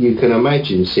everything you can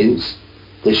imagine since.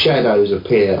 The shadows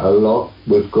appear a lot.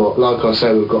 We've got, like I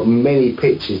say, we've got many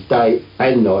pictures, day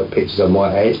and night pictures I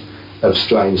might add, of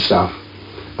strange stuff.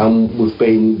 And we've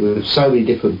been with so many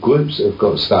different groups that have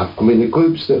got stuff. I mean, the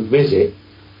groups that visit,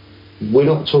 we're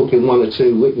not talking 1 or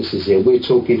 2 witnesses here, we're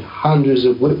talking hundreds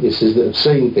of witnesses that have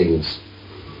seen things.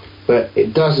 But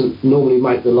it doesn't normally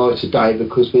make the light of day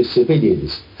because we're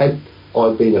civilians. Had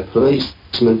I been a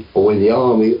policeman or in the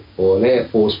army or an Air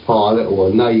Force pilot or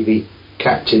a Navy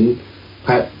captain,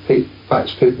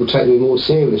 perhaps people take me more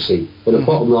seriously. But the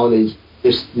bottom line is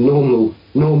this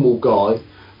normal guy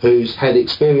who's had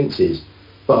experiences.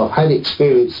 But I've had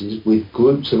experiences with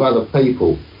groups of other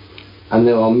people, and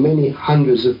there are many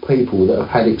hundreds of people that have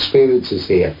had experiences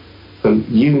here. From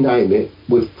you name it,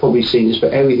 we've probably seen just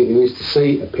about everything there is to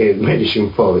see up here in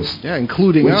Renisham Forest. Yeah,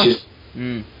 including us.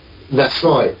 That's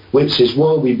right, which is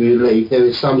why we believe there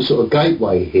is some sort of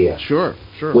gateway here. Sure.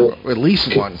 Well, at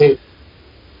least one.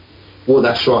 Well,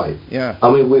 that's right. Yeah.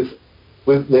 I mean,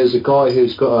 there's a guy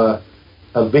who's got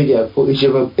a video footage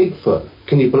of a Bigfoot.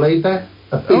 Can you believe that?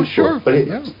 Oh, sure. But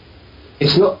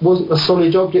wasn't a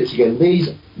solid object again.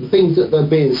 The things that are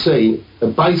being seen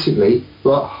are basically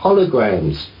like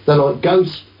holograms. They're like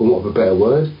ghosts, for want of a better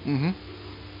word.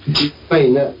 Mm-hmm. Do you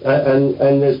mean that?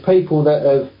 And there's people that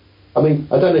have. I mean,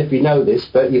 I don't know if you know this,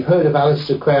 but you've heard of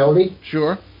Aleister Crowley?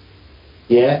 Sure.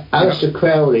 Yeah, Aleister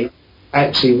Crowley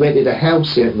actually rented a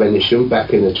house in Renisham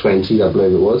back in the 20s, I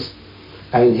believe it was,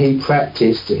 and he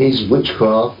practiced his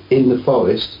witchcraft in the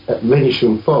forest at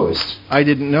Renisham Forest. I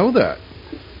didn't know that.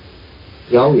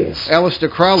 Oh, yes.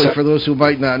 Aleister Crowley, for those who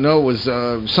might not know, was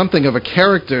something of a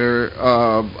character.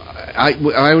 I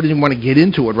wouldn't even want to get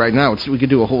into it right now. We could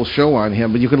do a whole show on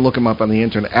him, but you can look him up on the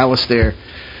internet. Aleister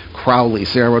Crowley,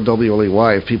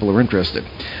 C-R-O-W-L-E-Y, if people are interested.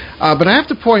 But I have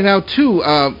to point out, too,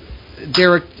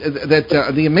 Derek,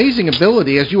 that the amazing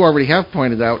ability, as you already have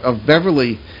pointed out, of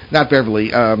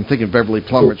I'm thinking of Beverly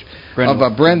Plumridge,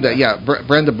 of Brenda,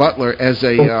 Brenda Butler as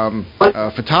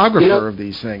a photographer of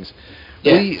these things.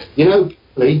 Yeah,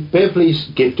 Beverly's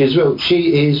gift as well.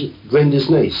 She is Brenda's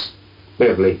niece,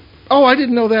 Beverly. Oh, I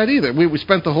didn't know that either. We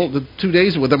spent the 2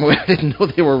 days with them. I didn't know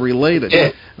they were related.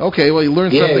 Yeah. Okay, well, you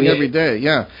learn something every day.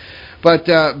 Yeah. But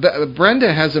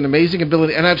Brenda has an amazing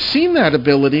ability, and I've seen that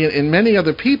ability in many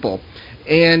other people.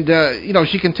 And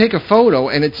she can take a photo,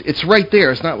 and it's right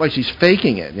there. It's not like she's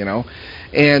faking it,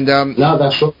 And no,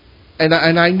 that's right. And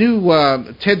I knew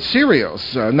Ted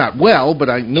Sirios, not well, but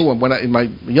I knew him in my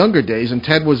younger days. And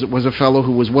Ted was a fellow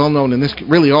who was well known in this,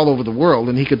 really all over the world,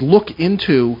 and he could look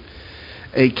into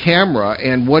a camera,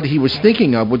 and what he was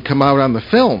thinking of would come out on the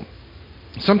film.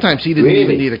 Sometimes he didn't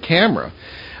even need a camera.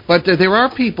 But there are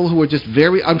people who are just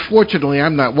very, unfortunately,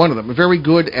 I'm not one of them, very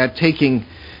good at taking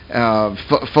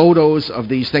photos of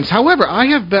these things. However, I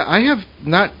have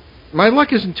not, my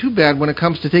luck isn't too bad when it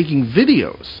comes to taking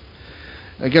videos.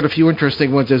 I get a few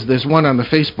interesting ones. There's one on the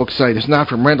Facebook site. It's not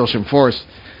from Rendlesham Forest,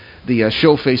 the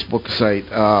show Facebook site.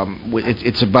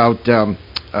 It's about,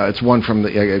 it's one from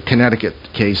the Connecticut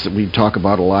case that we talk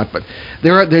about a lot. But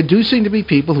there do seem to be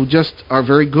people who just are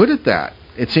very good at that.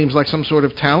 It seems like some sort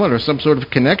of talent or some sort of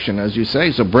connection, as you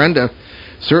say. So Brenda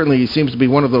certainly seems to be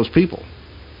one of those people.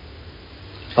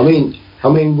 I mean,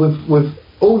 with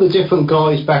all the different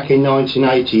guys back in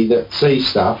 1980 that see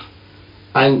stuff,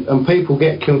 and people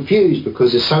get confused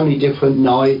because there's so many different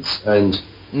nights and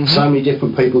so many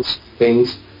different people see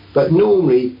things. But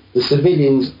normally the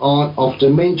civilians aren't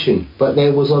often mentioned, but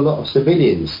there was a lot of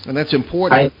civilians. And that's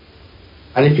important.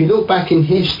 And if you look back in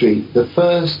history, the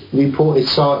first reported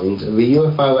sightings of a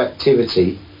UFO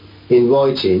activity in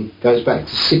writing goes back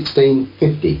to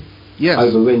 1650. Yes.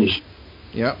 Over Rendlesham.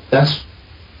 Yeah. That's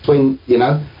when, you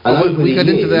know... And we got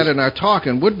into that in our talk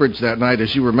in Woodbridge that night,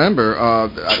 as you remember.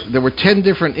 There were 10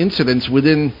 different incidents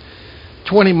within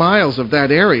 20 miles of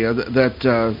that area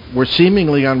that were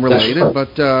seemingly unrelated,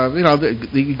 but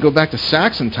you go back to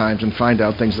Saxon times and find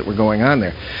out things that were going on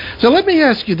there. So let me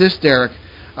ask you this, Derek.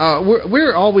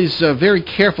 We're always very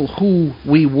careful who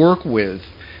we work with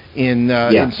in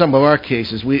some of our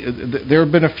cases. There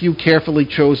have been a few carefully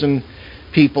chosen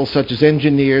people, such as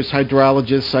engineers,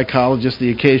 hydrologists, psychologists,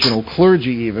 the occasional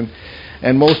clergy even.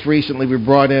 And most recently, we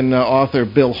brought in author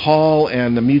Bill Hall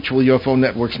and the Mutual UFO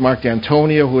Network's Mark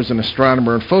D'Antonio, who is an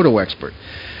astronomer and photo expert.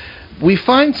 We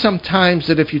find sometimes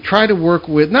that if you try to work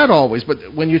with, not always,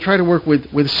 but when you try to work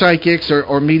with psychics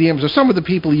or mediums or some of the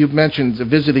people you've mentioned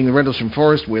visiting the Rendlesham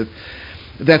Forest with,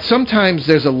 that sometimes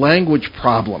there's a language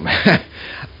problem.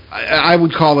 I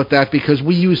would call it that because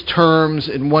we use terms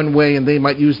in one way and they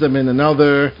might use them in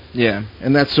another. Yeah.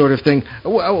 And that sort of thing.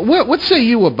 What say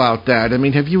you about that? I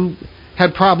mean, have you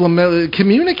had problem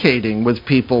communicating with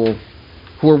people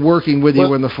who are working with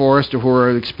you in the forest or who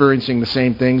are experiencing the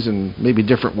same things in maybe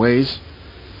different ways?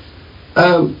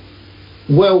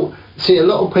 Well, see, a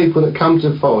lot of people that come to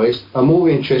the forest are more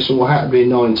interested in what happened in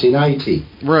 1980.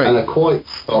 Right. And are quite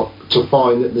shocked to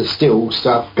find that there's still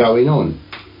stuff going on.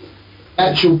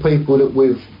 Actual people that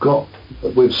we've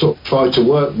sort of tried to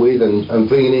work with and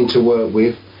bringing in to work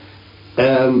with,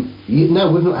 we've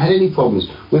not had any problems.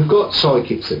 We've got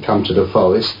psychics that come to the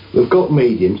forest. We've got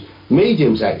mediums.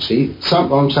 Mediums actually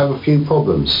sometimes have a few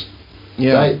problems.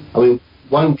 Yeah.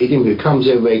 One medium who comes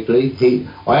here regularly,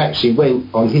 I actually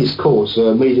went on his course,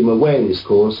 a medium awareness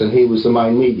course, and he was the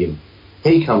main medium.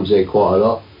 He comes here quite a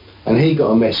lot, and he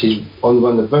got a message on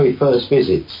one of the very first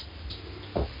visits.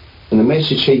 And the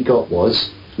message he got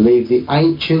was, leave the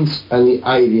ancients and the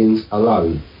aliens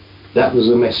alone. That was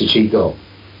the message he got.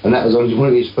 And that was on one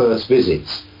of his first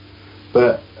visits.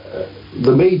 But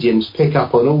the mediums pick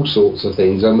up on all sorts of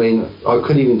things. I mean, I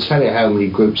couldn't even tell you how many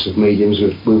groups of mediums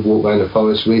we've walked around the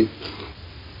forest with.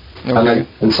 Okay.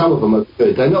 And some of them are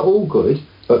good. They're not all good,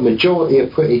 but majority are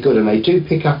pretty good. And they do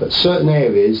pick up at certain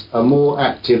areas are more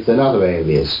active than other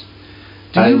areas.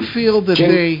 Do you feel that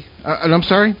they... and I'm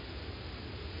sorry?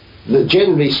 That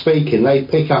generally speaking, they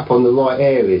pick up on the right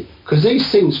areas. Because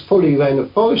these things follow you around the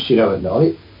forest, at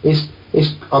night.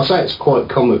 I'll say it's quite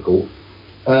comical.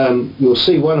 You'll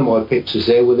see one of my pictures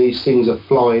there where these things are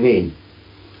flying in.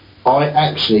 I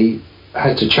actually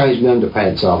had to change my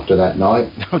underpants after that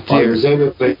night. Oh dear. I was there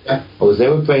with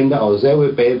Brenda, I was there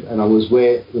with Bev, and I was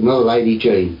with another lady,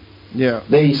 Jean. Yeah.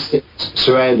 These things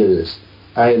surrounded us.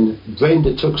 And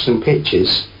Brenda took some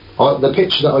pictures. The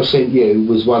picture that I sent you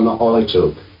was one that I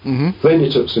took. Mm-hmm. Brenda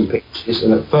took some pictures,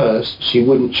 and at first she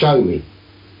wouldn't show me.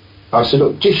 I said,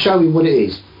 look, just show me what it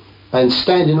is. And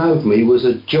standing over me was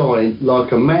a giant,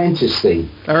 like a mantis thing.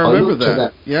 I remember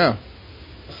that. Yeah.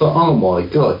 I thought, oh my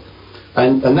God.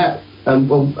 And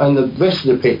the rest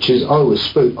of the pictures, I was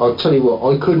spooked. I'll tell you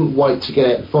what, I couldn't wait to get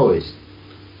out of the forest.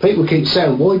 People keep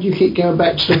saying, why do you keep going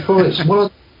back to the forest?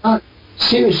 Well,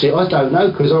 seriously, I don't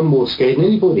know, because I'm more scared than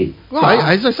anybody. Well,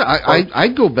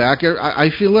 I'd go back.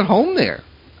 I feel at home there.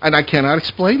 And I cannot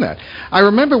explain that. I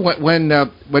remember when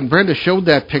Brenda showed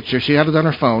that picture, she had it on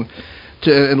her phone,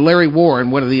 and Larry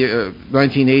Warren, one of the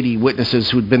 1980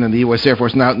 witnesses who'd been in the U.S. Air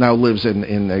Force, now lives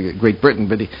in Great Britain,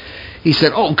 but he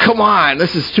said, "Oh, come on,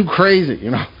 this is too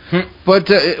crazy," But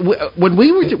when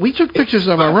we took pictures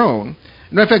of our own.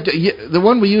 In fact, the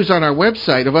one we use on our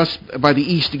website of us by the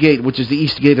East Gate, which is the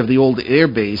East Gate of the old air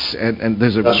base, and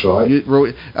there's a... That's right.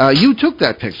 You took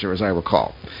that picture, as I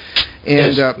recall.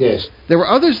 And yes. There were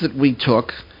others that we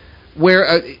took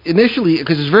where initially,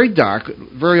 because it's very dark,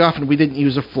 very often we didn't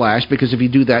use a flash, because if you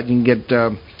do that, you can get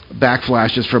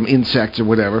backflashes from insects or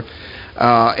whatever.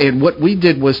 And what we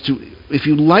did was if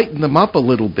you lighten them up a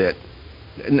little bit,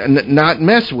 not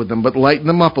mess with them, but lighten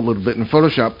them up a little bit in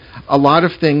Photoshop, a lot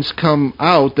of things come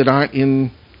out that aren't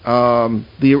in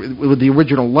with the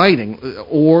original lighting,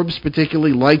 orbs,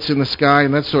 particularly lights in the sky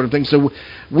and that sort of thing. So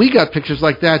we got pictures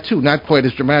like that too, not quite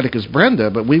as dramatic as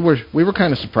Brenda, but we were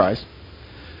kind of surprised.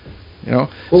 You know.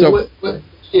 Well,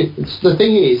 the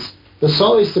thing is, the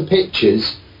size of the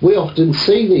pictures, we often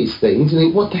see these things and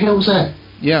think, what the hell's that?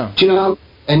 Yeah. Do you know?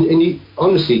 And you,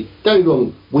 honestly, don't get me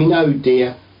wrong, we know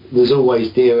deer. There's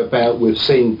always deer about. We've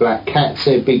seen black cats.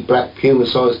 They're big black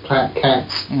puma-sized black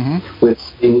cats. Mm-hmm. We've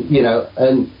seen, you know,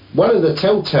 and one of the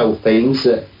telltale things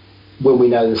that when we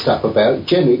know the stuff about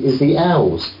generally is the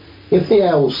owls. If the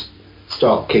owls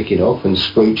start kicking off and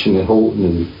screeching and halting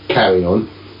and carrying on,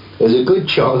 there's a good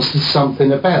chance there's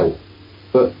something about.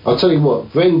 But I'll tell you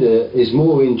what, Brenda is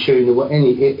more in tune than what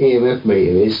any EMF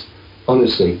meter is.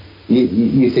 Honestly,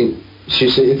 you think. She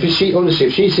said,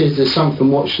 if she says there's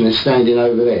something watching us standing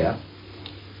over there,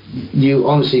 you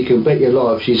honestly can bet your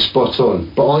life she's spot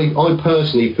on. But I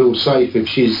personally feel safe if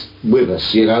she's with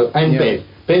us, you know, and Bev.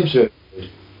 Bev's very good,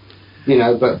 you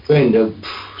know, but Brenda,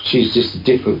 she's just a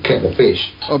different kettle of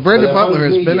fish. Well, Brenda Butler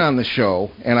has been on the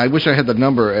show, and I wish I had the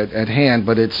number at hand,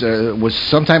 but it was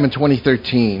sometime in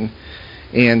 2013,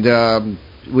 and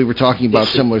we were talking about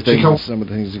similar things, some of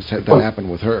the things that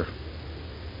happened with her.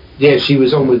 Yeah, she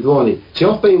was on with Ronnie. See,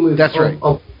 I've been with... That's right.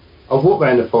 I've walked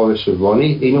around the forest with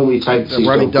Ronnie. He normally takes his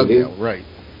Ronnie dog with him. Dugdale, right.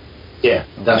 Yeah,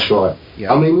 that's right.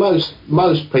 Yeah. I mean,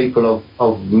 most people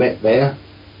I've met there.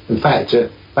 In fact,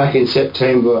 back in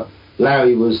September,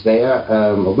 Larry was there.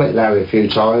 I've met Larry a few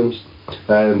times.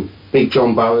 Big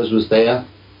John Burroughs was there.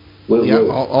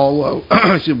 All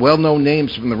well-known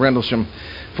names from the Rendlesham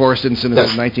Forest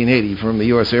incidents of 1980 from the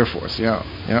U.S. Air Force. Yeah.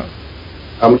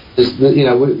 You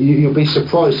know, you'll be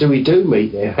surprised who we do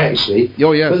meet there, actually.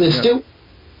 Oh, yeah. But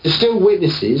there's still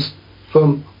witnesses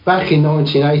from back in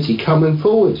 1980 coming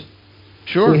forward.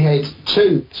 Sure. We had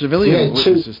two civilian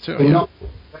witnesses too. Yeah.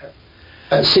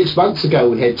 About 6 months ago,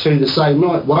 we had two the same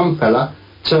night. One fella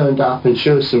turned up and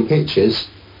showed us some pictures,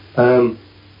 and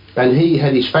he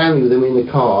had his family with him in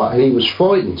the car, and he was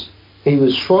frightened.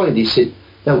 He said,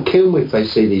 "They'll kill me if they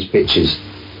see these pictures."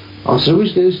 I said,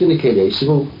 "Who's going to kill you?" He said,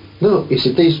 "Well, look," he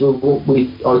said, "these were what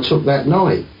I took that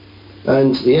night."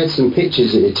 And he had some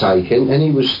pictures that he'd taken, and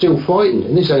he was still frightened.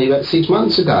 And this was only about 6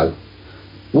 months ago.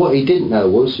 What he didn't know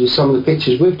was some of the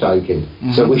pictures we've taken.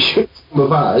 Mm-hmm. So we shot some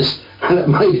of ours, and it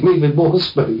made him even more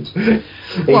spooked.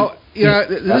 Well,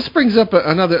 this brings up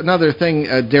another thing,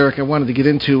 Derek, I wanted to get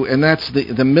into, and that's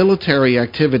the military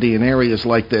activity in areas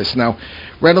like this. Now,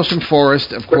 Rendlesham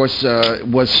Forest, of course,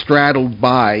 was straddled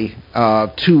by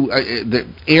two the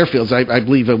airfields. I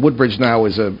believe Woodbridge now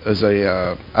is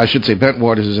I should say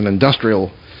Bentwaters is an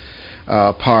industrial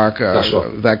park,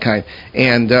 that kind.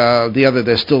 And the other,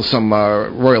 there's still some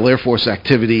Royal Air Force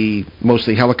activity,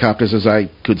 mostly helicopters, as I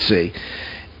could see.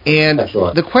 And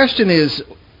the question is,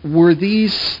 were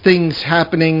these things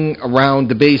happening around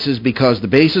the bases because the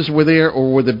bases were there,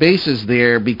 or were the bases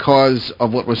there because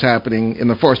of what was happening in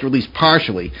the forest, or at least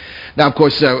partially? Now, of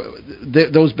course,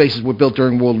 those bases were built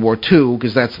during World War II,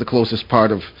 because that's the closest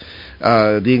part of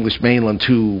the English mainland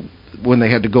to when they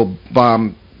had to go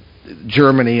bomb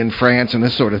Germany and France and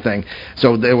this sort of thing.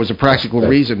 So there was a practical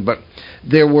reason, but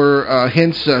there were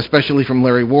hints, especially from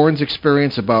Larry Warren's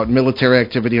experience, about military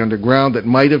activity underground that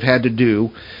might have had to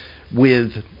do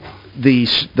with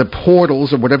the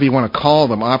portals, or whatever you want to call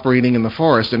them, operating in the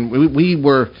forest. And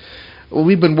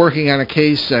we've been working on a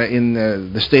case in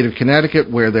the state of Connecticut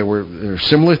where there were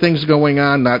similar things going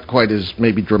on, not quite as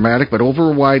maybe dramatic, but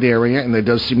over a wide area, and there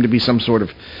does seem to be some sort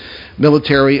of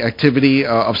military activity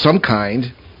of some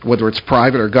kind, whether it's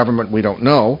private or government, we don't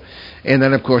know. And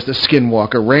then, of course, the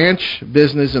Skinwalker Ranch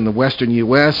business in the western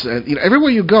U.S.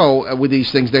 Everywhere you go with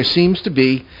these things, there seems to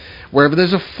be, wherever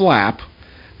there's a flap,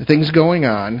 things going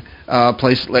on,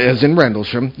 place as in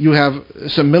Rendlesham, you have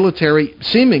some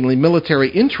seemingly military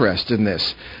interest in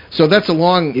this. So that's a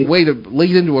long way to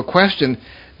lead into a question.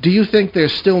 Do you think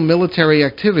there's still military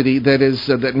activity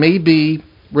that may be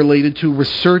related to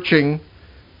researching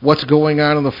what's going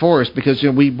on in the forest? Because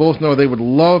we both know they would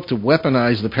love to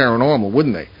weaponize the paranormal,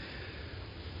 wouldn't they?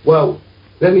 Well,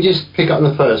 let me just pick up on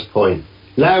the first point.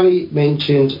 Larry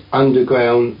mentioned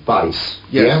underground base.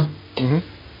 Yes. Yeah?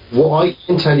 Mm-hmm. What I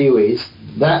can tell you is,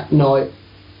 that night,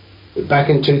 back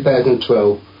in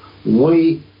 2012,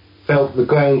 we felt the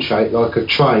ground shake like a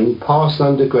train passed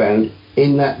underground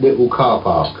in that little car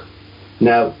park.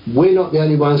 Now, we're not the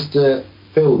only ones to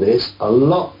feel this. A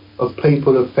lot of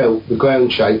people have felt the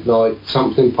ground shake like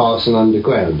something passing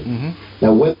underground.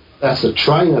 Now, whether that's a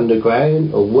train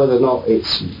underground or whether or not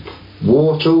it's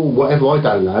water or whatever, I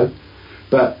don't know.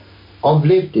 But I've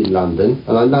lived in London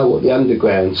and I know what the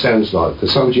underground sounds like,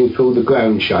 because sometimes you can feel the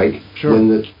ground shake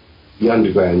when the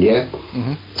underground, yeah?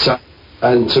 So,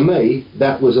 and to me,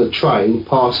 that was a train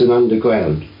passing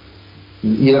underground.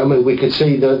 You know what I mean? We could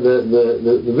see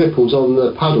the ripples on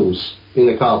the puddles in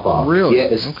the car park. Really?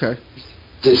 Yeah, Okay.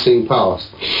 This thing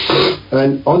passed.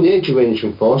 And on the edge of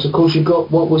Ensham Forest, of course, you've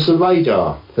got what was the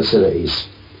radar facilities.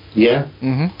 Yeah?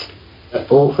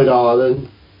 At Orford Island,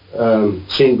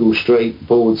 Shingle Street,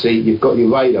 Bordsey, you've got your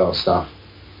radar stuff.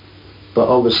 But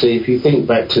obviously, if you think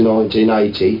back to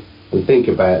 1980 and think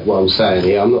about what I'm saying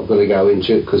here, I'm not going to go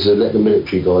into it because they let the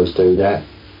military guys do that.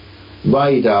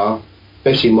 Radar,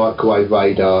 especially microwave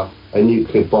radar, and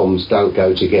nuclear bombs don't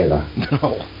go together.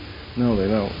 No, they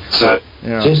don't. So,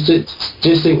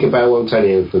 just think about what I'm telling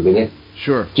you for a minute.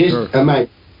 Sure. Just imagine.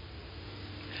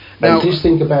 Now, and just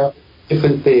think about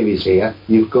different theories here.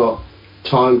 You've got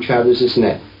time travellers, isn't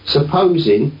it?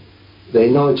 Supposing that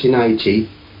in 1980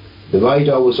 the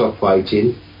radar was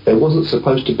operating, there wasn't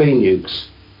supposed to be nukes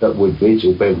at Woodbridge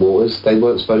or Bentwaters. They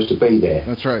weren't supposed to be there.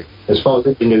 That's right. As far as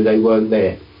they knew, they weren't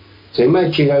there. So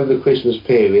imagine over the Christmas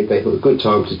period they got a good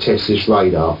time to test this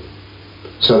radar.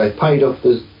 So they paid off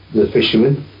the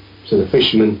fishermen, so the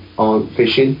fishermen aren't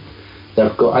fishing.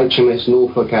 They've got HMS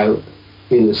Norfolk out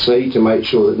in the sea to make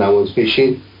sure that no one's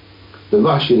fishing. The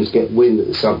Russians get wind that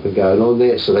there's something going on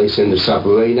there, so they send a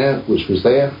submarine out, which was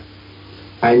there.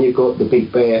 And you've got the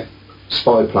Big Bear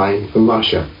spy plane from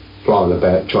Russia flying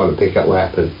about trying to pick up what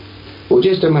happened. Well,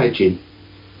 just imagine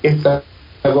if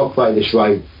they've operated this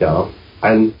radar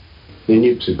and the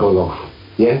nukes had gone off,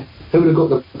 yeah? Who would have got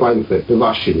the blame for it? The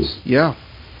Russians. Yeah.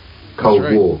 Cold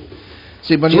War.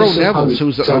 See, Monroe Nevels,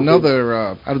 who's another,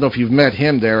 I don't know if you've met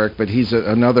him, Derek, but he's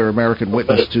another American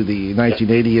witness to the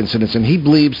 1980 incidents, and he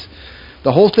believes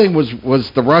the whole thing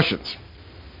was the Russians.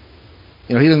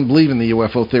 You know, he doesn't believe in the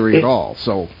UFO theory at all,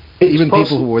 so even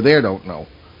people who were there don't know.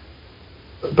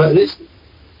 But let's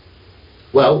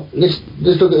look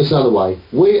at this another way.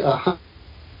 We are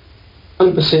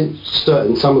 100%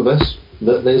 certain, some of us,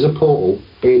 that there's a portal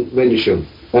in Rendlesham.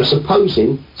 Now,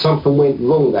 supposing something went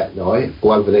wrong that night,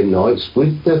 or over them nights,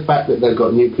 with the fact that they've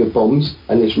got nuclear bombs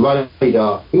and this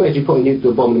radar, imagine putting a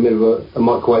nuclear bomb in the middle of a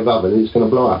microwave oven and it's going to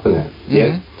blow up, isn't it?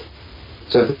 Yeah?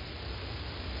 So...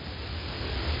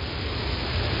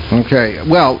 Okay,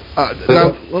 well,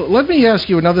 now, let me ask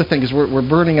you another thing, because we're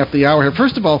burning up the hour here.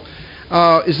 First of all,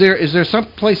 is there some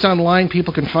place online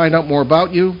people can find out more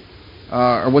about you,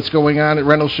 or what's going on at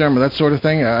Rendlesham, or that sort of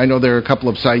thing? I know there are a couple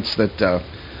of sites that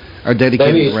are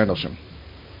dedicated to Rendlesham.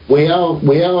 We are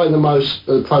in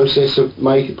the process of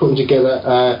putting together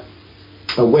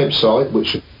a website, which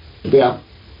should be up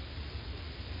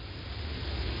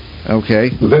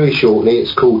very shortly.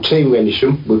 It's called Team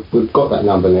Rendlesham. We've got that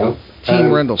number now.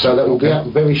 Team Rendlesham. So that will be up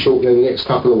very shortly in the next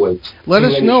couple of weeks. Let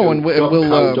us know, and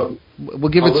we'll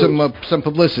give it some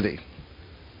publicity.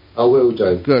 I will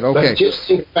do. Good, okay. But just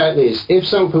think about this. If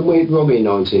something went wrong in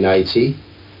 1980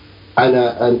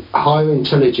 and higher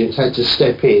intelligence had to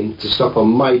step in to stop a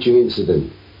major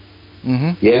incident,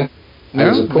 yeah?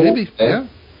 Maybe, yeah.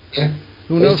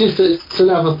 Who knows? It's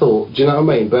another thought, do you know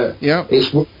what I mean? But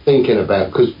it's worth thinking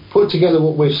about, because put together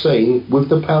what we've seen with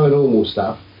the paranormal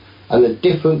stuff and the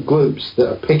different groups that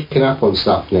are picking up on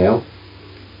stuff now,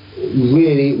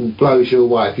 really blows you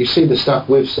away. If you see the stuff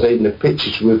we've seen, the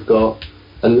pictures we've got,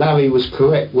 and Larry was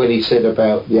correct when he said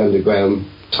about the underground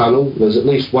tunnel. There's at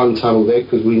least one tunnel there,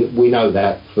 because we know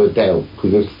that for a doubt,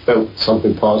 because we've felt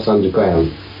something pass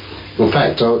underground. In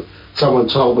fact, someone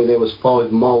told me there was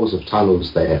 5 miles of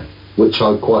tunnels there, which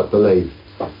I quite believe,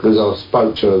 because I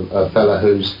spoke to a fella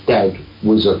whose dad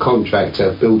was a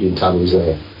contractor building tunnels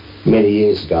there many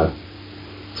years ago.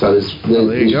 So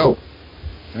there you go.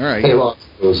 All right. There are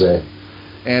tunnels there.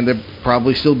 And they're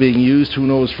probably still being used, who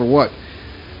knows for what.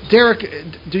 Derek,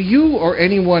 do you or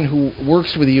anyone who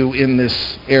works with you in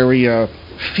this area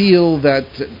feel that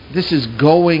this is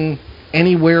going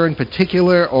anywhere in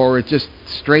particular, or it's just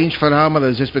strange phenomena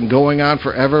that's just been going on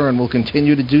forever and will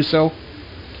continue to do so?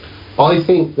 I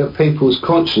think that people's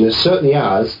consciousness, certainly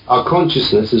ours, our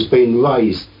consciousness has been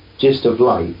raised just of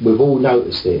late. We've all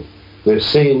noticed it. We're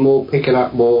seeing more, picking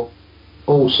up more,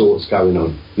 all sorts going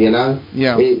on, you know?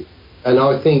 Yeah. And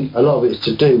I think a lot of it's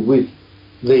to do with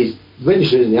these...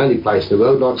 Rendlesham isn't the only place in the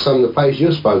world, like some of the places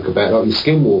you spoke about, like the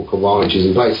Skinwalker ranches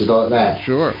and places like that.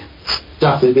 Sure.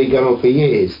 Stuff that's been going on for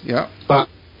years. Yeah. But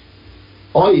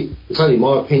it's only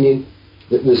my opinion,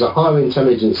 that there's a higher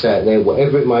intelligence out there,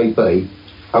 whatever it may be,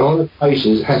 and on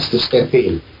occasions it has to step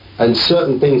in. And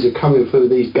certain things are coming through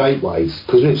these gateways,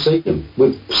 because we've seen them.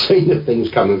 We've seen the things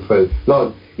coming through.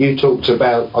 Like you talked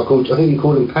about, I think you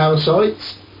call them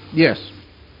parasites? Yes.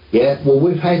 Yeah, well,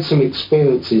 we've had some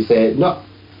experiences there, not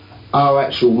our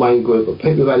actual main group, but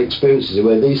people have had experiences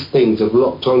where these things have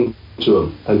locked onto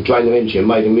them and drained their energy and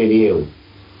made them really ill.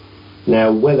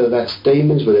 Now, whether that's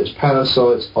demons, whether it's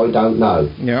parasites, I don't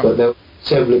know. Yeah. But there are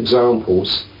several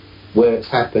examples where it's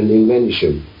happened in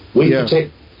Vendlesham. We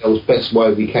protect ourselves best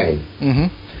way we can.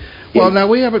 Mm-hmm. Well, now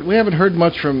we haven't heard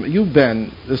much from you,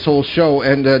 Ben, this whole show,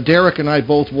 and Derek and I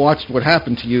both watched what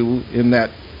happened to you in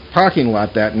that parking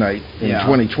lot that night in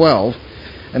 2012.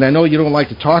 And I know you don't like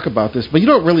to talk about this, but you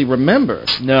don't really remember.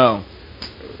 No.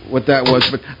 What that was,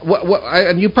 but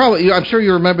I'm sure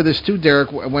you remember this too,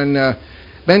 Derek. When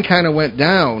Ben kind of went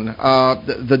down,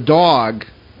 the dog,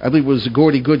 I believe it was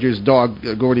Gordy Goodyear's dog.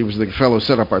 Gordy was the fellow who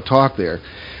set up our talk there.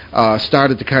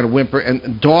 Started to kind of whimper,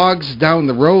 and dogs down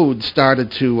the road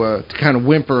started to kind of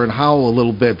whimper and howl a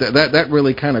little bit. That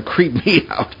really kind of creeped me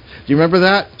out. Do you remember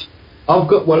that? I've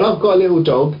got a little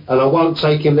dog, and I won't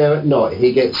take him there at night.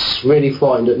 He gets really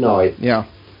frightened at night. Yeah.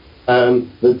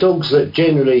 The dogs that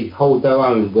generally hold their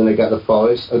own when they get the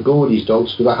forest are Gordy's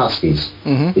dogs, with the Huskies.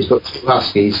 Mm-hmm. He's got 2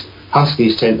 Huskies.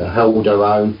 Huskies tend to hold their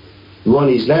own.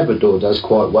 Ronnie's Labrador does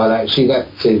quite well, actually. That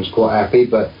seems quite happy,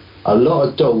 but a lot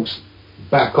of dogs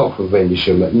back off of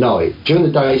Vendlesham at night. During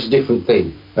the day, it's a different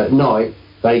thing. At night,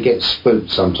 they get spooked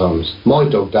sometimes. My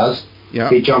dog does. Yeah.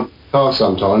 He jumps in the car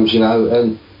sometimes,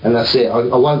 and that's it.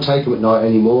 I won't take him at night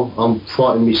anymore. I'm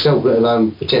frightened myself, let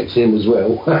alone protecting him as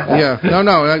well. Yeah.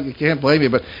 No, I can't blame you.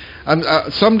 But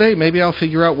someday, maybe I'll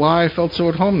figure out why I felt so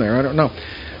at home there. I don't know.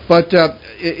 But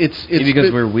it's maybe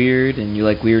because we're weird and you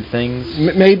like weird things.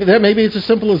 Maybe it's as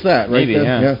simple as that, right? Maybe,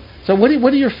 yeah. So what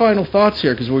are your final thoughts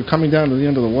here? Because we're coming down to the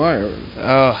end of the wire.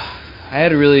 I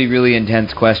had a really, really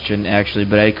intense question, actually,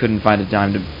 but I couldn't find a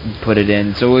time to put it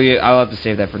in. So I'll have to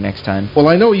save that for next time. Well,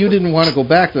 I know you didn't want to go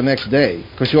back the next day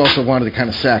because you also wanted to kind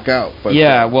of sack out. But,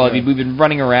 I mean, we've been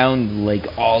running around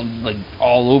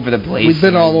all over the place. We've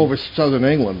been all over southern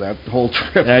England that whole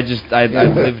trip. I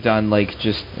lived on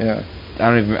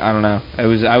I don't know.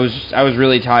 I was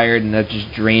really tired, and that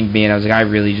just drained me. And I was like, I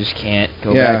really just can't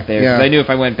go back there. Because I knew if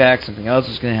I went back, something else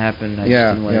was going to happen. I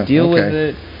just didn't want to deal with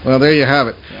it. Well, there you have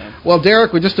it. Yeah. Well,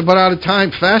 Derek, we're just about out of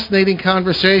time. Fascinating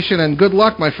conversation, and good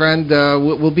luck, my friend.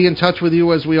 We'll be in touch with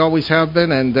you as we always have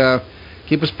been, and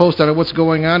keep us posted on what's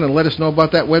going on, and let us know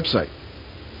about that website.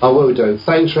 I will do.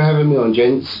 Thanks for having me on,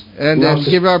 gents. And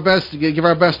give our best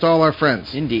to all our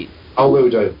friends. Indeed. I will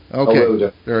do. Okay. I will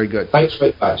do. Very good. Thanks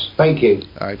very much. Thank you.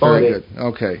 All right. Bye Very good.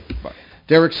 Okay. Bye.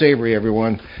 Derek Savory,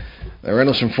 everyone. The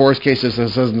Rendlesham Forest case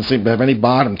doesn't seem to have any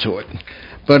bottom to it.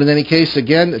 But in any case,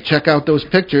 again, check out those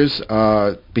pictures,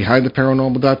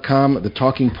 behindtheparanormal.com, the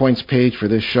Talking Points page for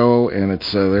this show, and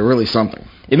they're really something.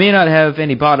 It may not have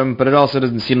any bottom, but it also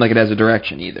doesn't seem like it has a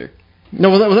direction either. No,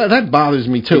 well, that bothers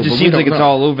me too. It just seems like it's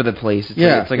all over the place.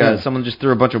 It's like someone just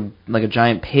threw a bunch of, like a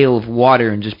giant pail of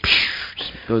water and just goes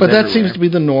But everywhere. that seems to be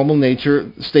the normal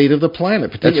nature state of the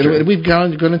planet. That's true. We've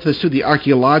gone into this too, the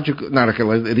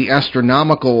the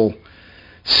astronomical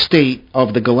state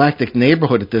of the galactic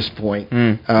neighborhood at this point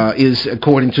is,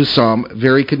 according to some,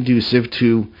 very conducive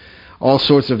to all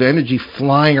sorts of energy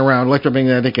flying around,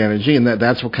 electromagnetic energy, and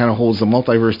that's what kind of holds the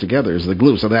multiverse together, is the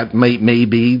glue. So that may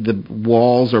be the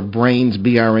walls or brains,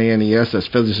 BRANES, as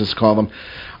physicists call them,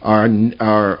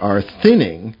 are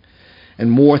thinning, and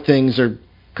more things are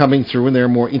coming through, and there are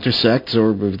more intersects,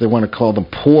 or if they want to call them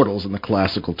portals in the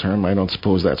classical term. I don't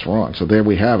suppose that's wrong. So there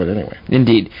we have it anyway.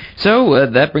 Indeed. So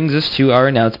that brings us to our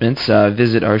announcements.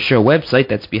 Visit our show website,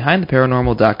 that's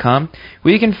behindtheparanormal.com,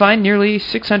 where you can find nearly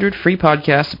 600 free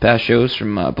podcasts of past shows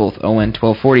from both ON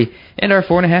 1240 and our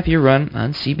 4.5-year run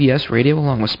on CBS Radio,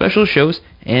 along with special shows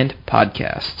and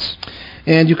podcasts.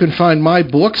 And you can find my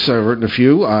books, I've written a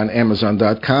few, on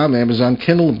Amazon.com, Amazon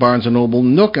Kindle, Barnes & Noble,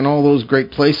 Nook, and all those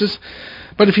great places.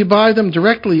 But if you buy them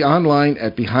directly online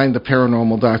at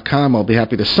behindtheparanormal.com, I'll be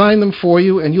happy to sign them for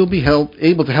you, and you'll be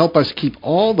able to help us keep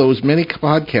all those many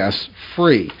podcasts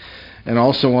free. And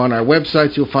also on our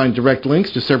websites, you'll find direct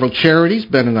links to several charities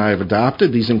Ben and I have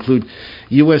adopted. These include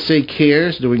USA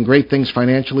Cares, doing great things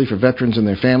financially for veterans and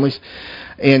their families,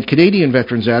 and Canadian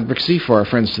Veterans Advocacy for our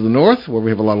friends to the north, where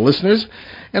we have a lot of listeners,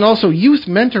 and also Youth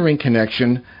Mentoring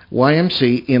Connection,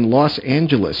 YMC in Los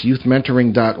Angeles,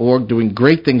 youthmentoring.org, doing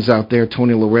great things out there.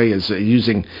 Tony LaRae is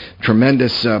using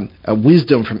tremendous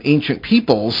wisdom from ancient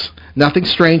peoples. Nothing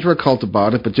strange or occult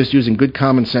about it, but just using good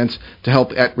common sense to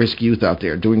help at-risk youth out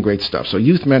there, doing great stuff. So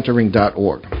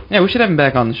youthmentoring.org. Yeah, we should have him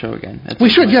back on the show again. We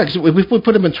should, yeah, because we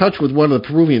put him in touch with one of the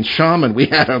Peruvian shaman we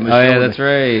had on the show. Oh, yeah, that's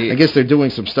right. I guess they're doing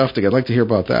some stuff together. I'd like to hear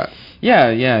about that.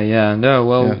 Yeah. No,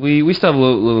 well, yeah. We still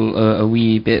have a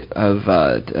wee bit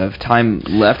of time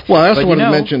left. Well, I also wanted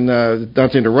to mention,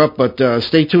 not to interrupt, but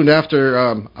stay tuned after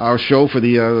our show for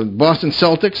the Boston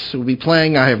Celtics. We'll be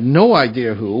playing, I have no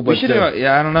idea who. But we should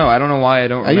I don't know. I don't know why I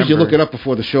don't remember. I usually look it up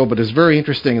before the show, but it's very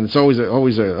interesting, and it's always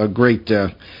a great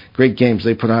games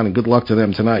they put on, and good luck to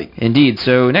them tonight. Indeed.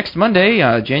 So next Monday,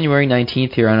 January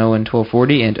 19th, here on ON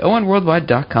 1240 and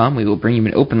ONWorldwide.com, we will bring you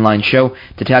an open line show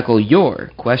to tackle your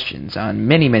questions on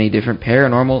many, many different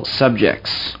paranormal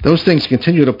subjects. Those things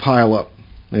continue to pile up,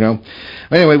 you know.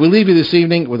 Anyway, we leave you this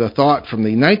evening with a thought from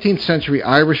the 19th century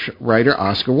Irish writer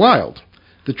Oscar Wilde.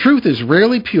 The truth is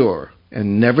rarely pure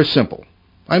and never simple.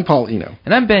 I'm Paul Eno.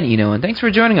 And I'm Ben Eno, and thanks for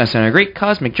joining us on our great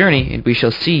cosmic journey, and we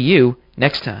shall see you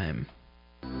next time.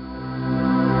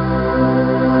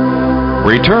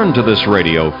 Return to this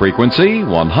radio frequency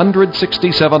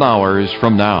 167 hours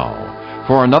from now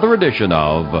for another edition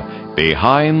of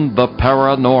Behind the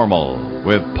Paranormal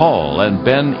with Paul and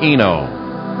Ben Eno.